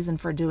that her reason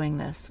for doing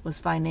this was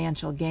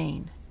financial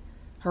gain.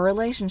 Her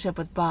relationship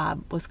with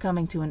Bob was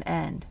coming to an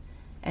end,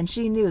 and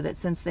she knew that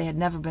since they had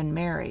never been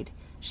married,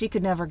 she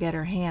could never get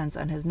her hands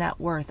on his net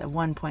worth of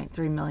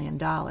 $1.3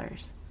 million.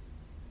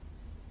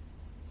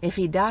 If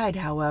he died,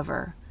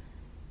 however,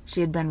 she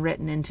had been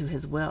written into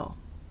his will.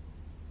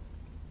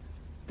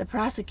 The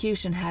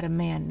prosecution had a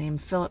man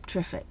named Philip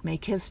Triffitt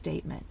make his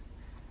statement.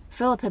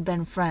 Philip had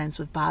been friends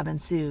with Bob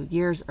and Sue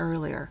years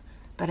earlier,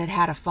 but had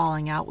had a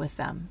falling out with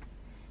them.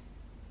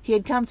 He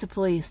had come to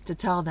police to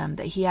tell them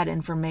that he had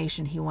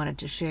information he wanted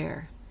to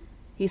share.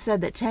 He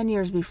said that 10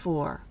 years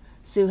before,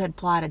 Sue had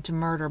plotted to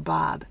murder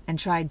Bob and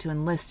tried to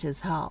enlist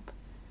his help.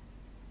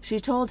 She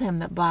told him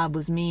that Bob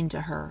was mean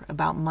to her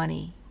about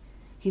money.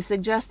 He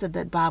suggested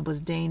that Bob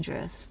was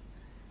dangerous,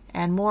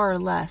 and more or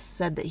less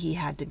said that he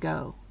had to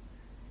go.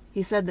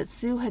 He said that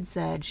Sue had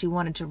said she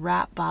wanted to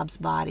wrap Bob's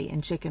body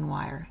in chicken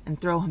wire and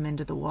throw him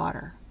into the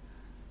water.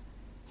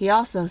 He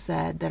also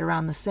said that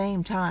around the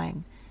same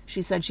time,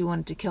 she said she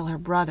wanted to kill her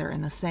brother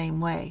in the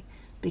same way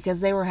because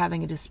they were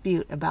having a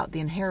dispute about the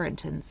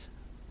inheritance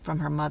from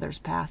her mother's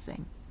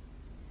passing.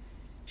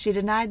 She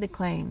denied the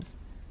claims,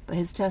 but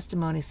his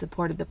testimony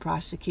supported the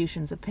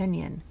prosecution's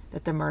opinion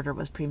that the murder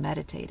was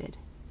premeditated.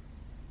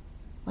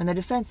 When the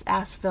defense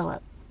asked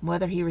Philip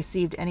whether he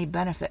received any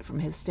benefit from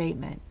his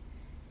statement,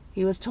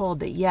 he was told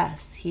that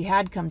yes, he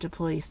had come to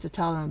police to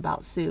tell them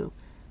about Sue,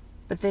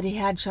 but that he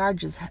had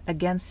charges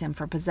against him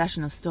for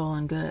possession of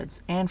stolen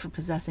goods and for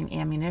possessing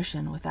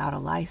ammunition without a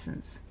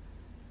license.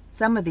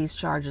 Some of these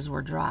charges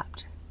were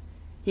dropped.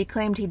 He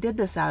claimed he did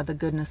this out of the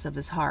goodness of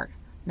his heart,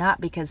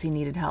 not because he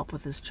needed help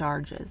with his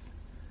charges.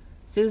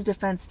 Sue's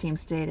defense team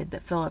stated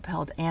that Philip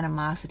held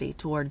animosity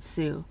towards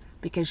Sue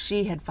because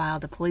she had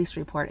filed a police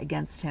report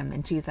against him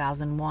in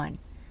 2001.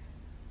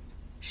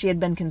 She had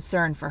been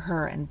concerned for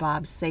her and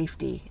Bob's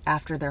safety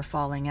after their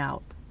falling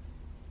out.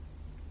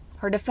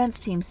 Her defense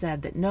team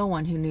said that no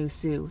one who knew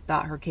Sue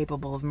thought her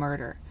capable of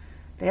murder.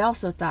 They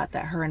also thought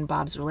that her and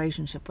Bob's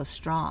relationship was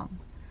strong.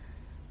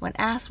 When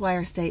asked why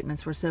her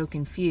statements were so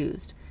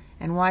confused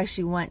and why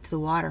she went to the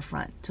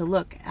waterfront to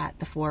look at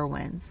the Four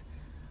Winds,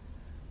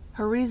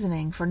 her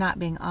reasoning for not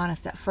being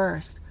honest at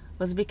first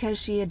was because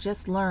she had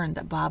just learned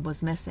that Bob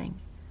was missing.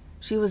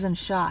 She was in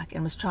shock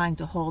and was trying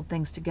to hold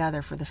things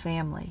together for the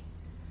family.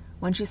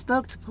 When she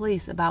spoke to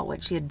police about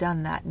what she had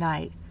done that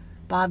night,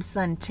 Bob's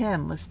son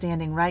Tim was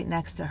standing right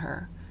next to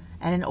her,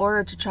 and in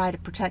order to try to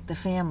protect the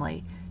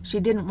family, she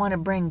didn't want to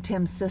bring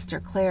Tim's sister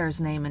Claire's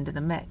name into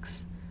the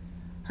mix.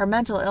 Her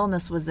mental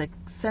illness was a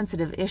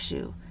sensitive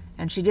issue,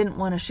 and she didn't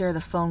want to share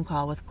the phone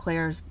call with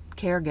Claire's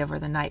caregiver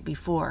the night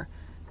before,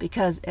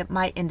 because it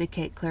might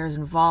indicate Claire's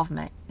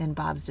involvement in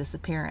Bob's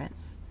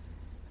disappearance.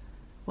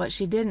 What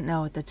she didn't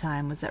know at the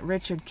time was that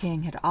Richard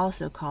King had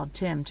also called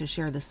Tim to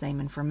share the same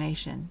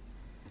information.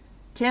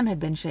 Tim had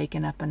been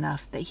shaken up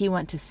enough that he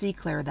went to see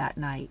Claire that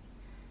night.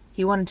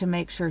 He wanted to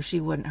make sure she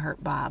wouldn't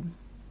hurt Bob.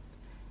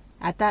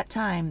 At that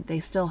time,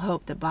 they still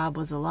hoped that Bob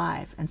was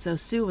alive, and so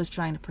Sue was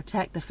trying to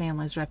protect the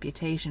family's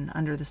reputation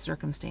under the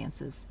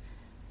circumstances.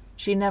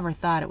 She never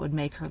thought it would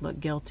make her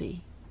look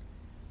guilty.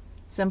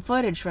 Some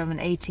footage from an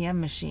ATM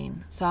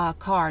machine saw a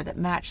car that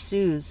matched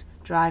Sue's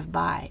drive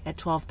by at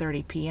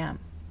 12:30 p.m.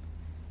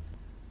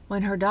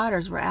 When her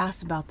daughters were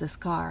asked about this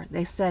car,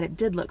 they said it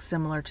did look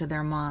similar to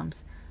their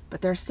mom's,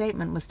 but their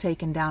statement was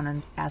taken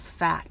down as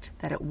fact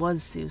that it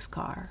was Sue's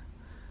car.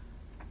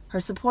 Her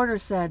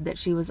supporters said that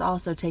she was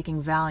also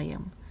taking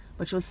Valium,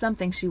 which was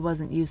something she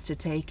wasn't used to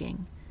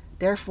taking.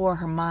 Therefore,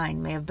 her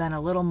mind may have been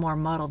a little more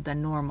muddled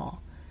than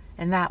normal,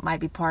 and that might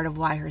be part of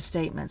why her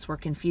statements were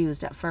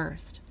confused at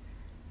first.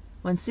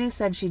 When Sue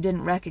said she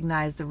didn't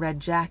recognize the red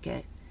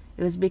jacket,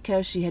 it was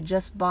because she had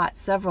just bought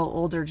several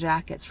older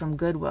jackets from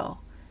Goodwill.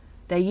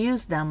 They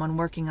used them when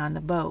working on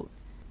the boat.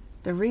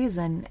 The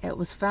reason it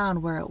was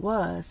found where it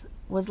was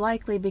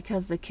likely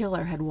because the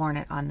killer had worn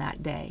it on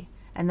that day,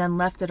 and then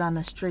left it on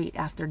the street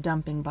after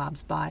dumping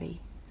Bob's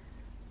body.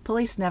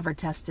 Police never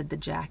tested the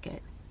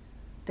jacket.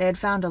 They had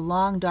found a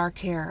long dark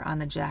hair on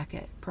the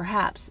jacket.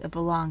 Perhaps it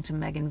belonged to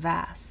Megan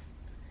Vass.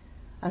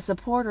 A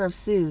supporter of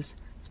Sue's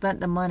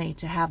spent the money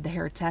to have the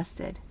hair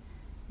tested.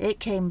 It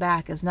came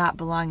back as not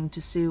belonging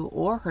to Sue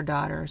or her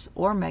daughters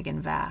or Megan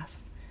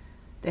Vass.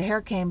 The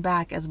hair came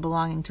back as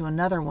belonging to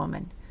another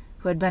woman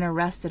who had been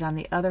arrested on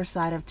the other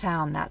side of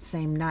town that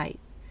same night.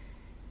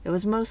 It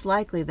was most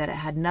likely that it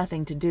had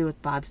nothing to do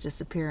with Bob's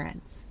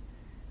disappearance.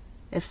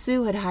 If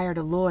Sue had hired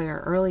a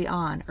lawyer early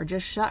on or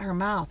just shut her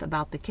mouth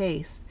about the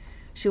case,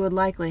 she would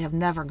likely have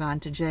never gone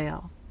to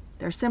jail.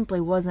 There simply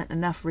wasn't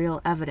enough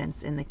real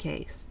evidence in the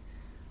case.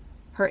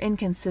 Her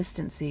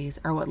inconsistencies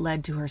are what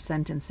led to her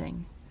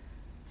sentencing.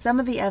 Some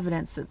of the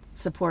evidence that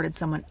supported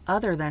someone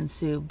other than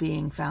Sue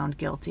being found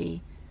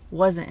guilty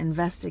wasn't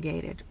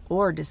investigated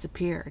or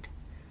disappeared.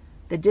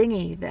 The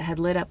dinghy that had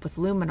lit up with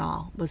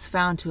luminol was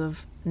found to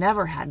have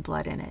never had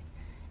blood in it.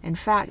 In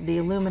fact, the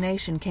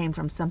illumination came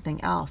from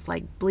something else,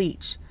 like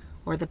bleach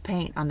or the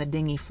paint on the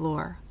dinghy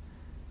floor.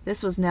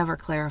 This was never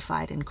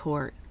clarified in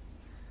court.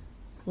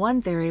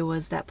 One theory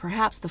was that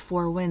perhaps the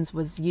Four Winds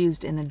was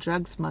used in a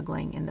drug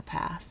smuggling in the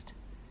past.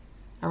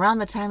 Around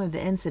the time of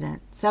the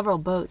incident, several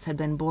boats had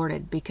been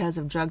boarded because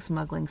of drug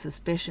smuggling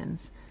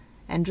suspicions,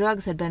 and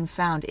drugs had been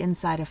found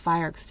inside a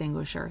fire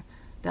extinguisher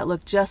that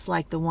looked just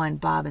like the one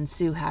Bob and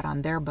Sue had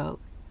on their boat.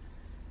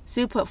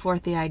 Sue put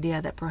forth the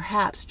idea that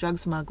perhaps drug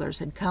smugglers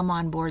had come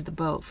on board the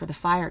boat for the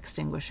fire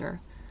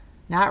extinguisher,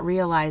 not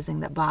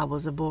realizing that Bob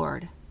was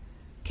aboard.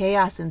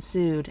 Chaos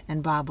ensued,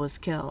 and Bob was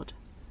killed.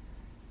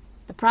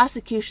 The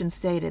prosecution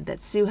stated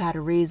that Sue had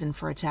a reason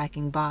for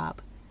attacking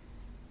Bob.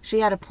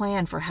 She had a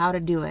plan for how to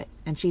do it,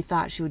 and she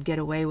thought she would get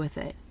away with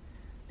it.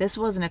 This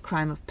wasn't a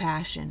crime of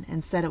passion.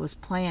 Instead, it was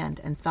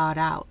planned and thought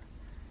out.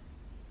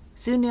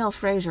 Sue Neill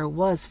Fraser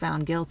was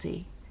found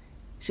guilty.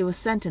 She was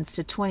sentenced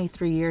to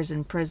 23 years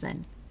in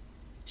prison.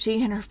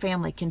 She and her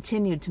family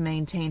continued to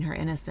maintain her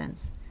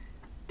innocence.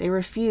 They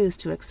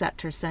refused to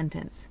accept her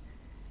sentence.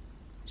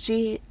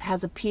 She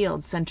has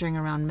appealed centering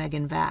around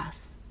Megan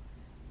Vass.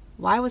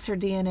 Why was her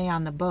DNA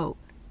on the boat?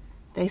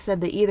 They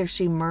said that either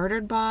she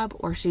murdered Bob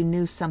or she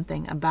knew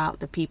something about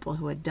the people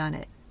who had done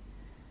it.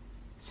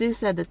 Sue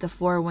said that the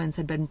Four Winds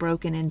had been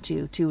broken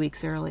into 2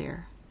 weeks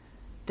earlier.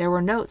 There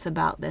were notes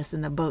about this in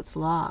the boat's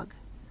log.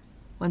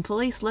 When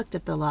police looked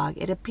at the log,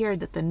 it appeared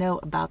that the note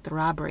about the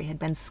robbery had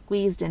been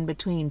squeezed in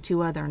between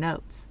 2 other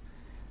notes,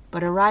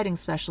 but a writing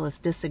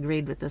specialist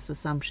disagreed with this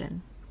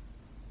assumption.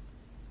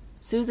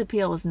 Sue's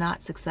appeal was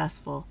not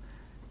successful,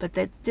 but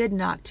that did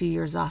knock 2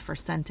 years off her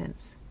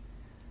sentence.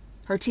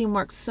 Her team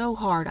worked so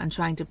hard on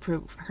trying to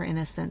prove her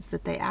innocence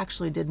that they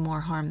actually did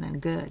more harm than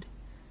good.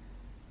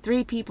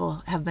 3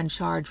 people have been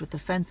charged with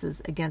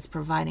offenses against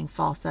providing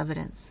false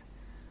evidence.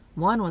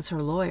 One was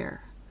her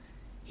lawyer.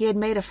 He had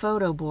made a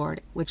photo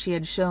board, which he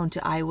had shown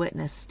to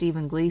eyewitness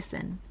Stephen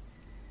Gleason.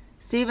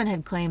 Stephen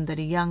had claimed that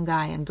a young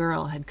guy and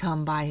girl had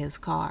come by his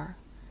car.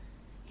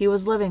 He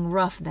was living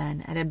rough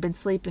then and had been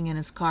sleeping in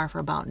his car for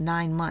about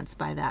 9 months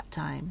by that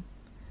time.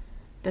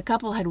 The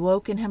couple had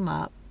woken him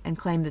up and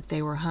claimed that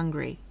they were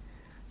hungry,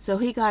 so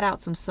he got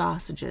out some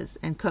sausages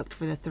and cooked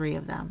for the 3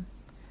 of them.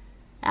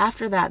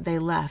 After that they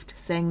left,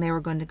 saying they were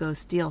going to go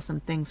steal some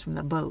things from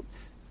the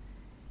boats.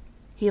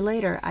 He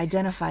later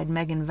identified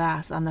Megan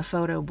Vass on the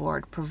photo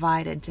board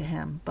provided to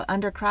him, but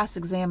under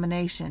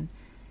cross-examination,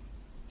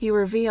 he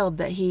revealed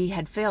that he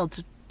had failed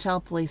to tell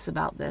police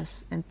about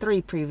this in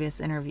 3 previous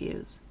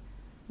interviews.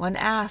 When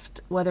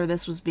asked whether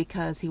this was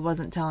because he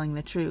wasn't telling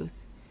the truth,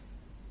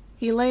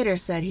 he later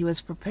said he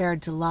was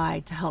prepared to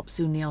lie to help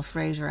sue Neill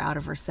Fraser out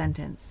of her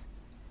sentence.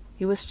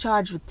 He was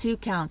charged with 2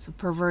 counts of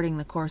perverting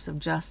the course of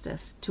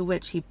justice, to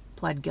which he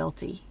pled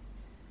guilty.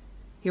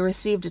 He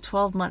received a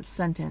 12-month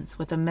sentence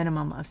with a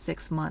minimum of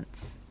 6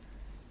 months.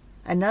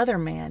 Another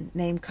man,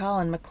 named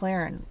Colin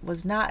McLaren,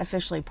 was not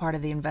officially part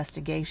of the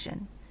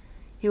investigation.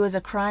 He was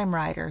a crime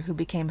writer who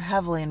became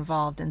heavily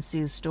involved in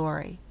Sue's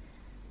story.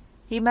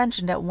 He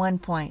mentioned at one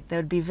point that it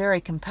would be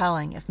very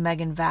compelling if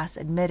Megan Vass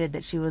admitted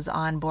that she was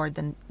on board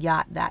the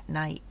yacht that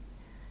night.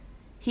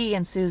 He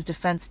and Sue's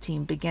defense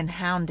team began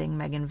hounding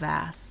Megan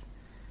Vass.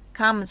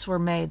 Comments were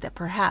made that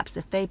perhaps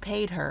if they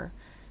paid her,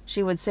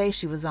 she would say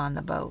she was on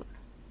the boat.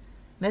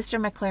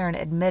 Mr.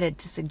 McLaren admitted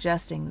to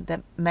suggesting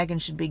that Megan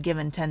should be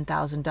given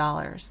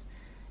 $10,000,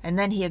 and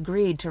then he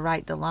agreed to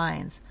write the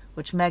lines,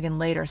 which Megan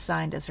later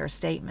signed as her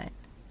statement.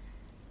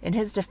 In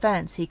his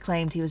defense, he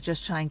claimed he was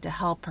just trying to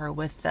help her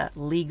with the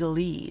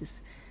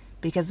legalese,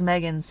 because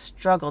Megan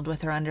struggled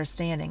with her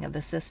understanding of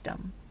the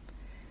system.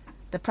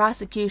 The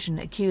prosecution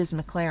accused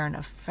McLaren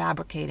of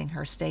fabricating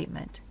her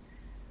statement.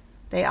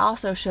 They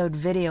also showed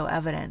video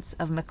evidence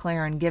of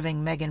McLaren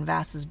giving Megan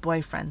Vass's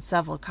boyfriend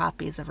several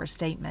copies of her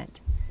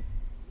statement.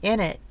 In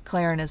it,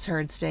 McLaren is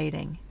heard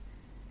stating,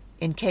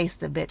 "In case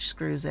the bitch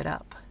screws it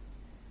up."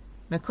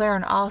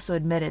 McLaren also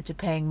admitted to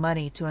paying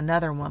money to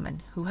another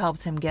woman who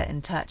helped him get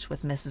in touch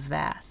with Mrs.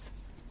 Vass.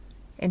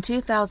 In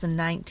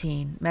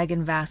 2019,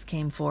 Megan Vass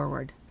came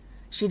forward.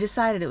 She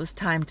decided it was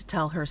time to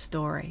tell her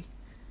story.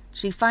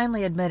 She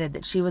finally admitted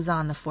that she was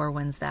on the Four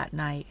Winds that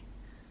night.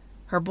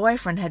 Her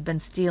boyfriend had been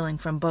stealing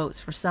from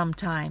boats for some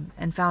time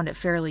and found it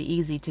fairly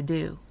easy to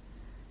do.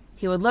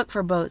 He would look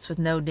for boats with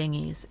no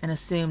dinghies and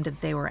assumed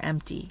that they were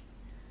empty.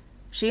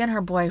 She and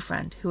her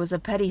boyfriend, who was a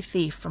petty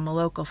thief from a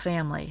local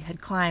family, had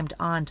climbed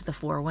onto the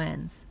Four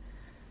Winds.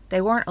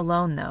 They weren't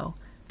alone, though.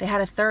 They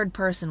had a 3rd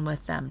person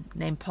with them,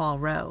 named Paul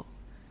Rowe.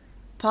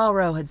 Paul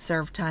Rowe had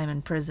served time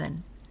in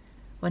prison.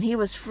 When he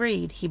was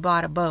freed, he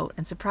bought a boat,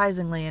 and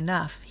surprisingly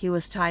enough, he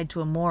was tied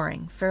to a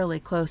mooring fairly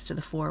close to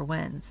the Four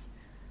Winds.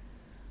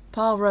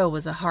 Paul Rowe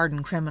was a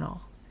hardened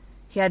criminal.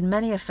 He had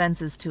many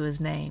offenses to his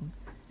name,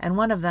 and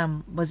one of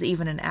them was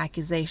even an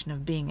accusation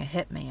of being a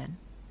hitman.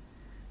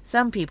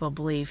 Some people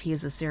believe he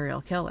is a serial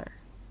killer.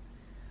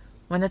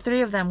 When the 3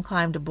 of them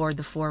climbed aboard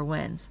the Four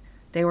Winds,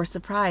 they were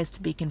surprised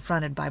to be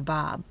confronted by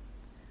Bob.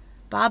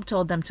 Bob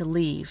told them to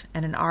leave,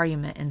 and an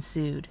argument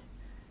ensued.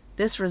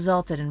 This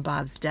resulted in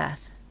Bob's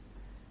death.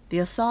 The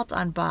assault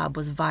on Bob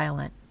was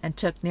violent and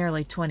took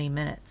nearly 20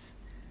 minutes.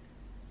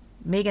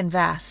 Megan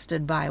Vass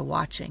stood by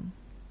watching.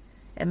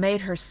 It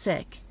made her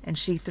sick, and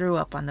she threw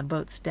up on the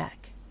boat's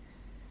deck.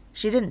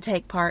 She didn't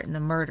take part in the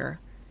murder,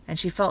 and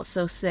she felt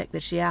so sick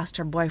that she asked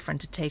her boyfriend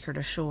to take her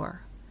to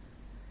shore.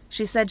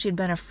 She said she'd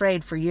been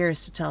afraid for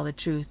years to tell the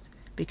truth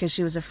because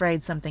she was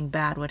afraid something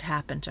bad would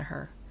happen to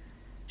her.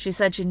 She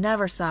said she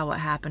never saw what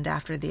happened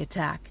after the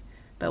attack,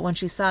 but when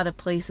she saw the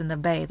police in the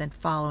bay the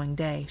following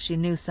day, she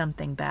knew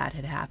something bad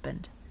had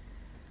happened.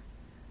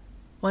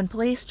 When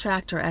police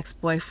tracked her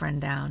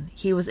ex-boyfriend down,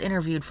 he was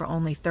interviewed for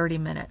only 30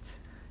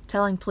 minutes,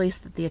 telling police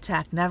that the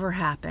attack never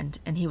happened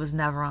and he was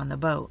never on the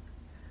boat.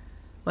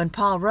 When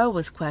Paul Rowe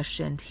was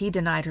questioned, he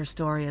denied her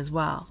story as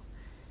well.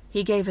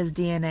 He gave his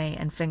DNA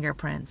and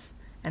fingerprints,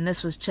 and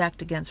this was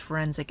checked against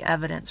forensic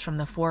evidence from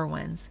the Four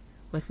Winds,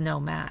 with no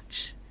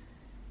match.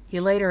 He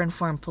later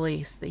informed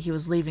police that he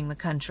was leaving the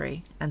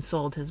country and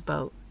sold his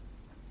boat.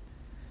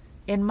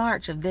 In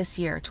March of this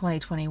year,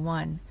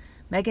 2021,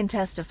 Megan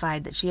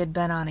testified that she had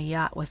been on a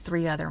yacht with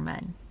 3 other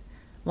men.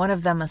 One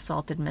of them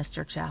assaulted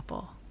Mr.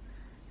 Chappell.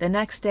 The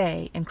next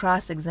day, in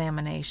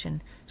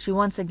cross-examination, she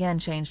once again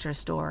changed her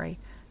story,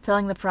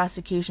 telling the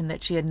prosecution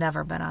that she had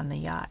never been on the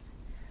yacht.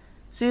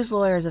 Sue's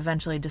lawyers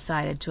eventually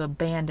decided to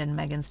abandon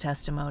Megan's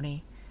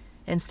testimony.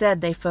 Instead,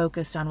 they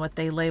focused on what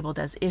they labeled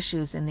as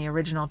issues in the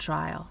original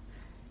trial,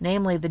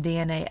 namely the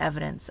DNA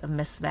evidence of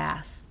Miss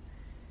Vass.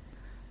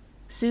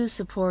 Sue's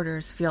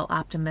supporters feel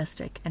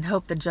optimistic and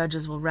hope the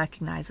judges will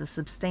recognize a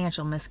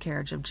substantial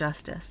miscarriage of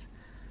justice.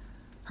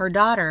 Her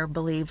daughter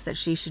believes that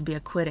she should be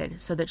acquitted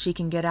so that she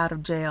can get out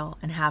of jail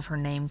and have her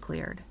name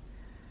cleared.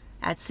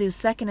 At Sue's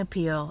second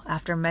appeal,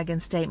 after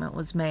Megan's statement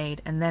was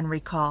made and then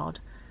recalled,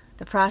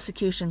 the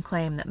prosecution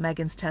claimed that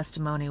Megan's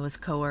testimony was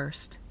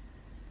coerced.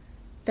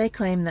 They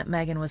claimed that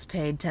Megan was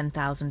paid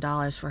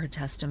 $10,000 for her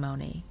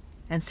testimony,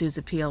 and Sue's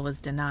appeal was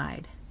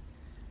denied.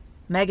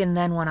 Megan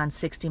then went on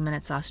 60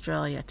 Minutes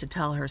Australia to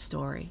tell her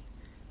story.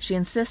 She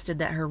insisted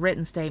that her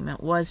written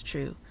statement was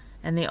true,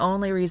 and the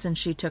only reason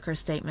she took her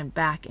statement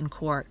back in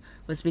court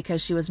was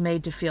because she was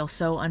made to feel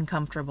so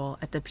uncomfortable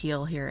at the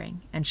appeal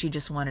hearing, and she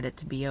just wanted it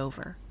to be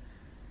over.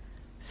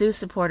 Sue's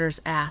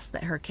supporters asked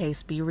that her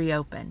case be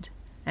reopened,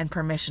 and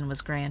permission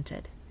was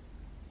granted.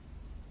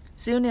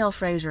 Sue Neill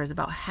Fraser is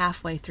about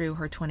halfway through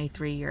her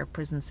 23-year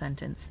prison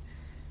sentence.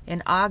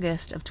 In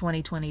August of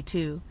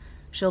 2022,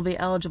 she'll be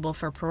eligible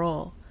for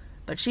parole,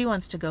 but she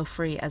wants to go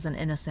free as an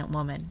innocent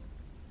woman.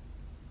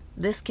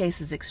 This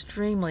case is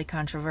extremely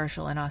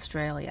controversial in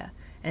Australia,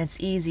 and it's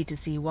easy to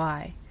see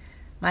why.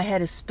 My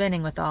head is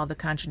spinning with all the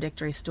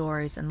contradictory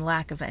stories and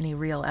lack of any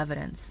real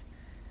evidence.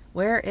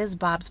 Where is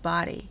Bob's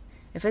body?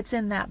 If it's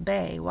in that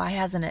bay, why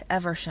hasn't it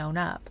ever shown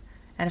up?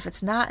 And if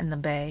it's not in the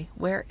bay,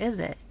 where is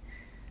it?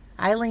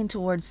 I lean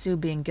towards Sue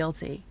being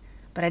guilty,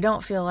 but I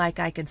don't feel like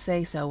I could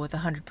say so with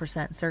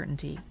 100%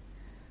 certainty.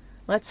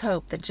 Let's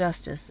hope that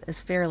justice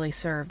is fairly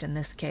served in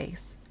this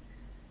case.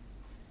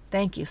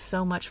 Thank you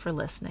so much for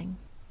listening.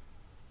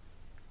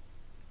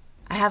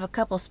 I have a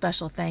couple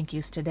special thank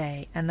yous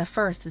today, and the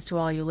first is to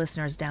all you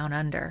listeners down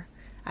under.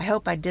 I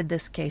hope I did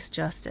this case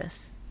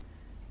justice.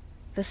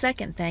 The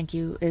second thank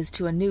you is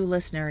to a new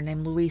listener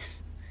named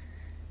Louise.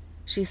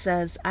 She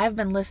says, I've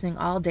been listening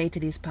all day to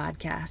these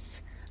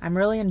podcasts. I'm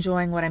really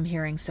enjoying what I'm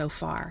hearing so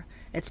far.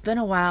 It's been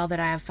a while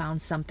that I have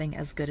found something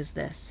as good as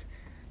this.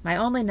 My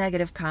only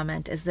negative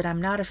comment is that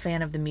I'm not a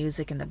fan of the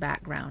music in the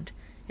background.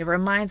 It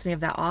reminds me of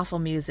that awful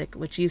music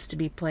which used to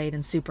be played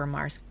in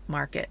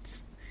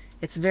supermarkets.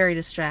 It's very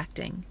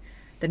distracting.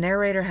 The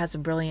narrator has a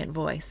brilliant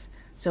voice,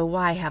 so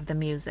why have the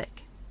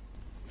music?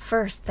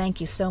 First, thank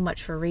you so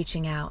much for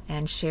reaching out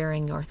and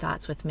sharing your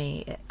thoughts with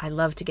me. I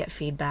love to get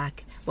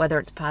feedback, whether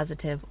it's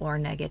positive or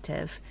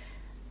negative.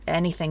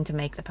 Anything to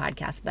make the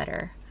podcast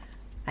better,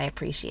 I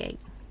appreciate.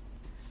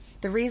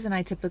 The reason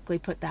I typically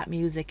put that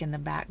music in the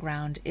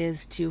background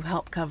is to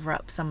help cover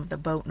up some of the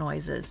boat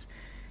noises.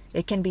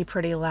 It can be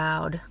pretty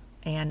loud,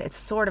 and it's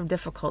sort of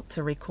difficult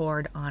to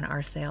record on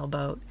our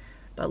sailboat.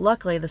 But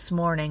luckily this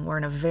morning we're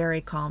in a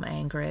very calm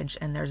anchorage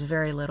and there's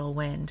very little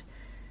wind.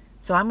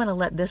 So I'm going to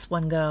let this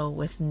one go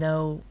with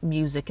no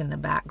music in the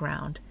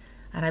background.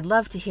 And I'd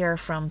love to hear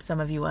from some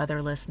of you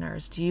other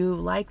listeners. Do you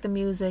like the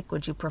music?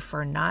 Would you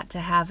prefer not to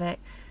have it?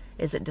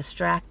 Is it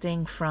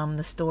distracting from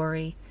the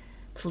story?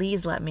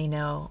 Please let me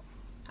know.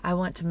 I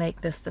want to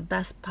make this the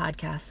best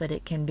podcast that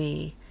it can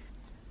be.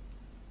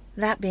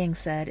 That being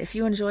said, if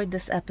you enjoyed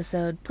this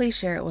episode, please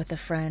share it with a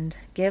friend.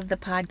 Give the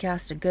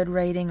podcast a good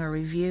rating or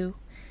review.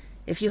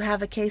 If you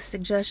have a case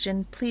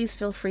suggestion, please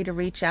feel free to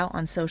reach out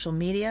on social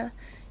media.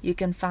 You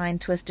can find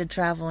Twisted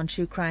Travel and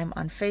True Crime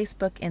on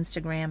Facebook,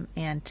 Instagram,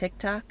 and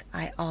TikTok.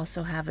 I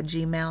also have a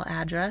Gmail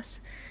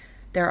address.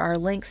 There are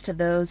links to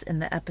those in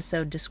the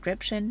episode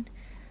description.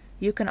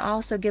 You can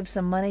also give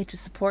some money to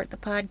support the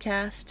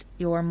podcast.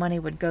 Your money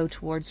would go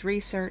towards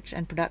research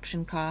and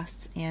production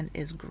costs and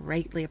is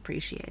greatly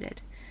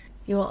appreciated.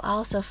 You will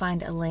also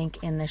find a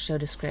link in the show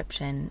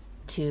description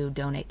to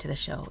donate to the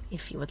show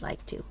if you would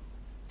like to.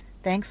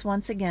 Thanks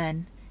once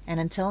again, and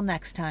until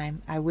next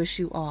time, I wish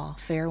you all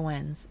fair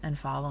winds and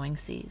following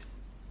seas.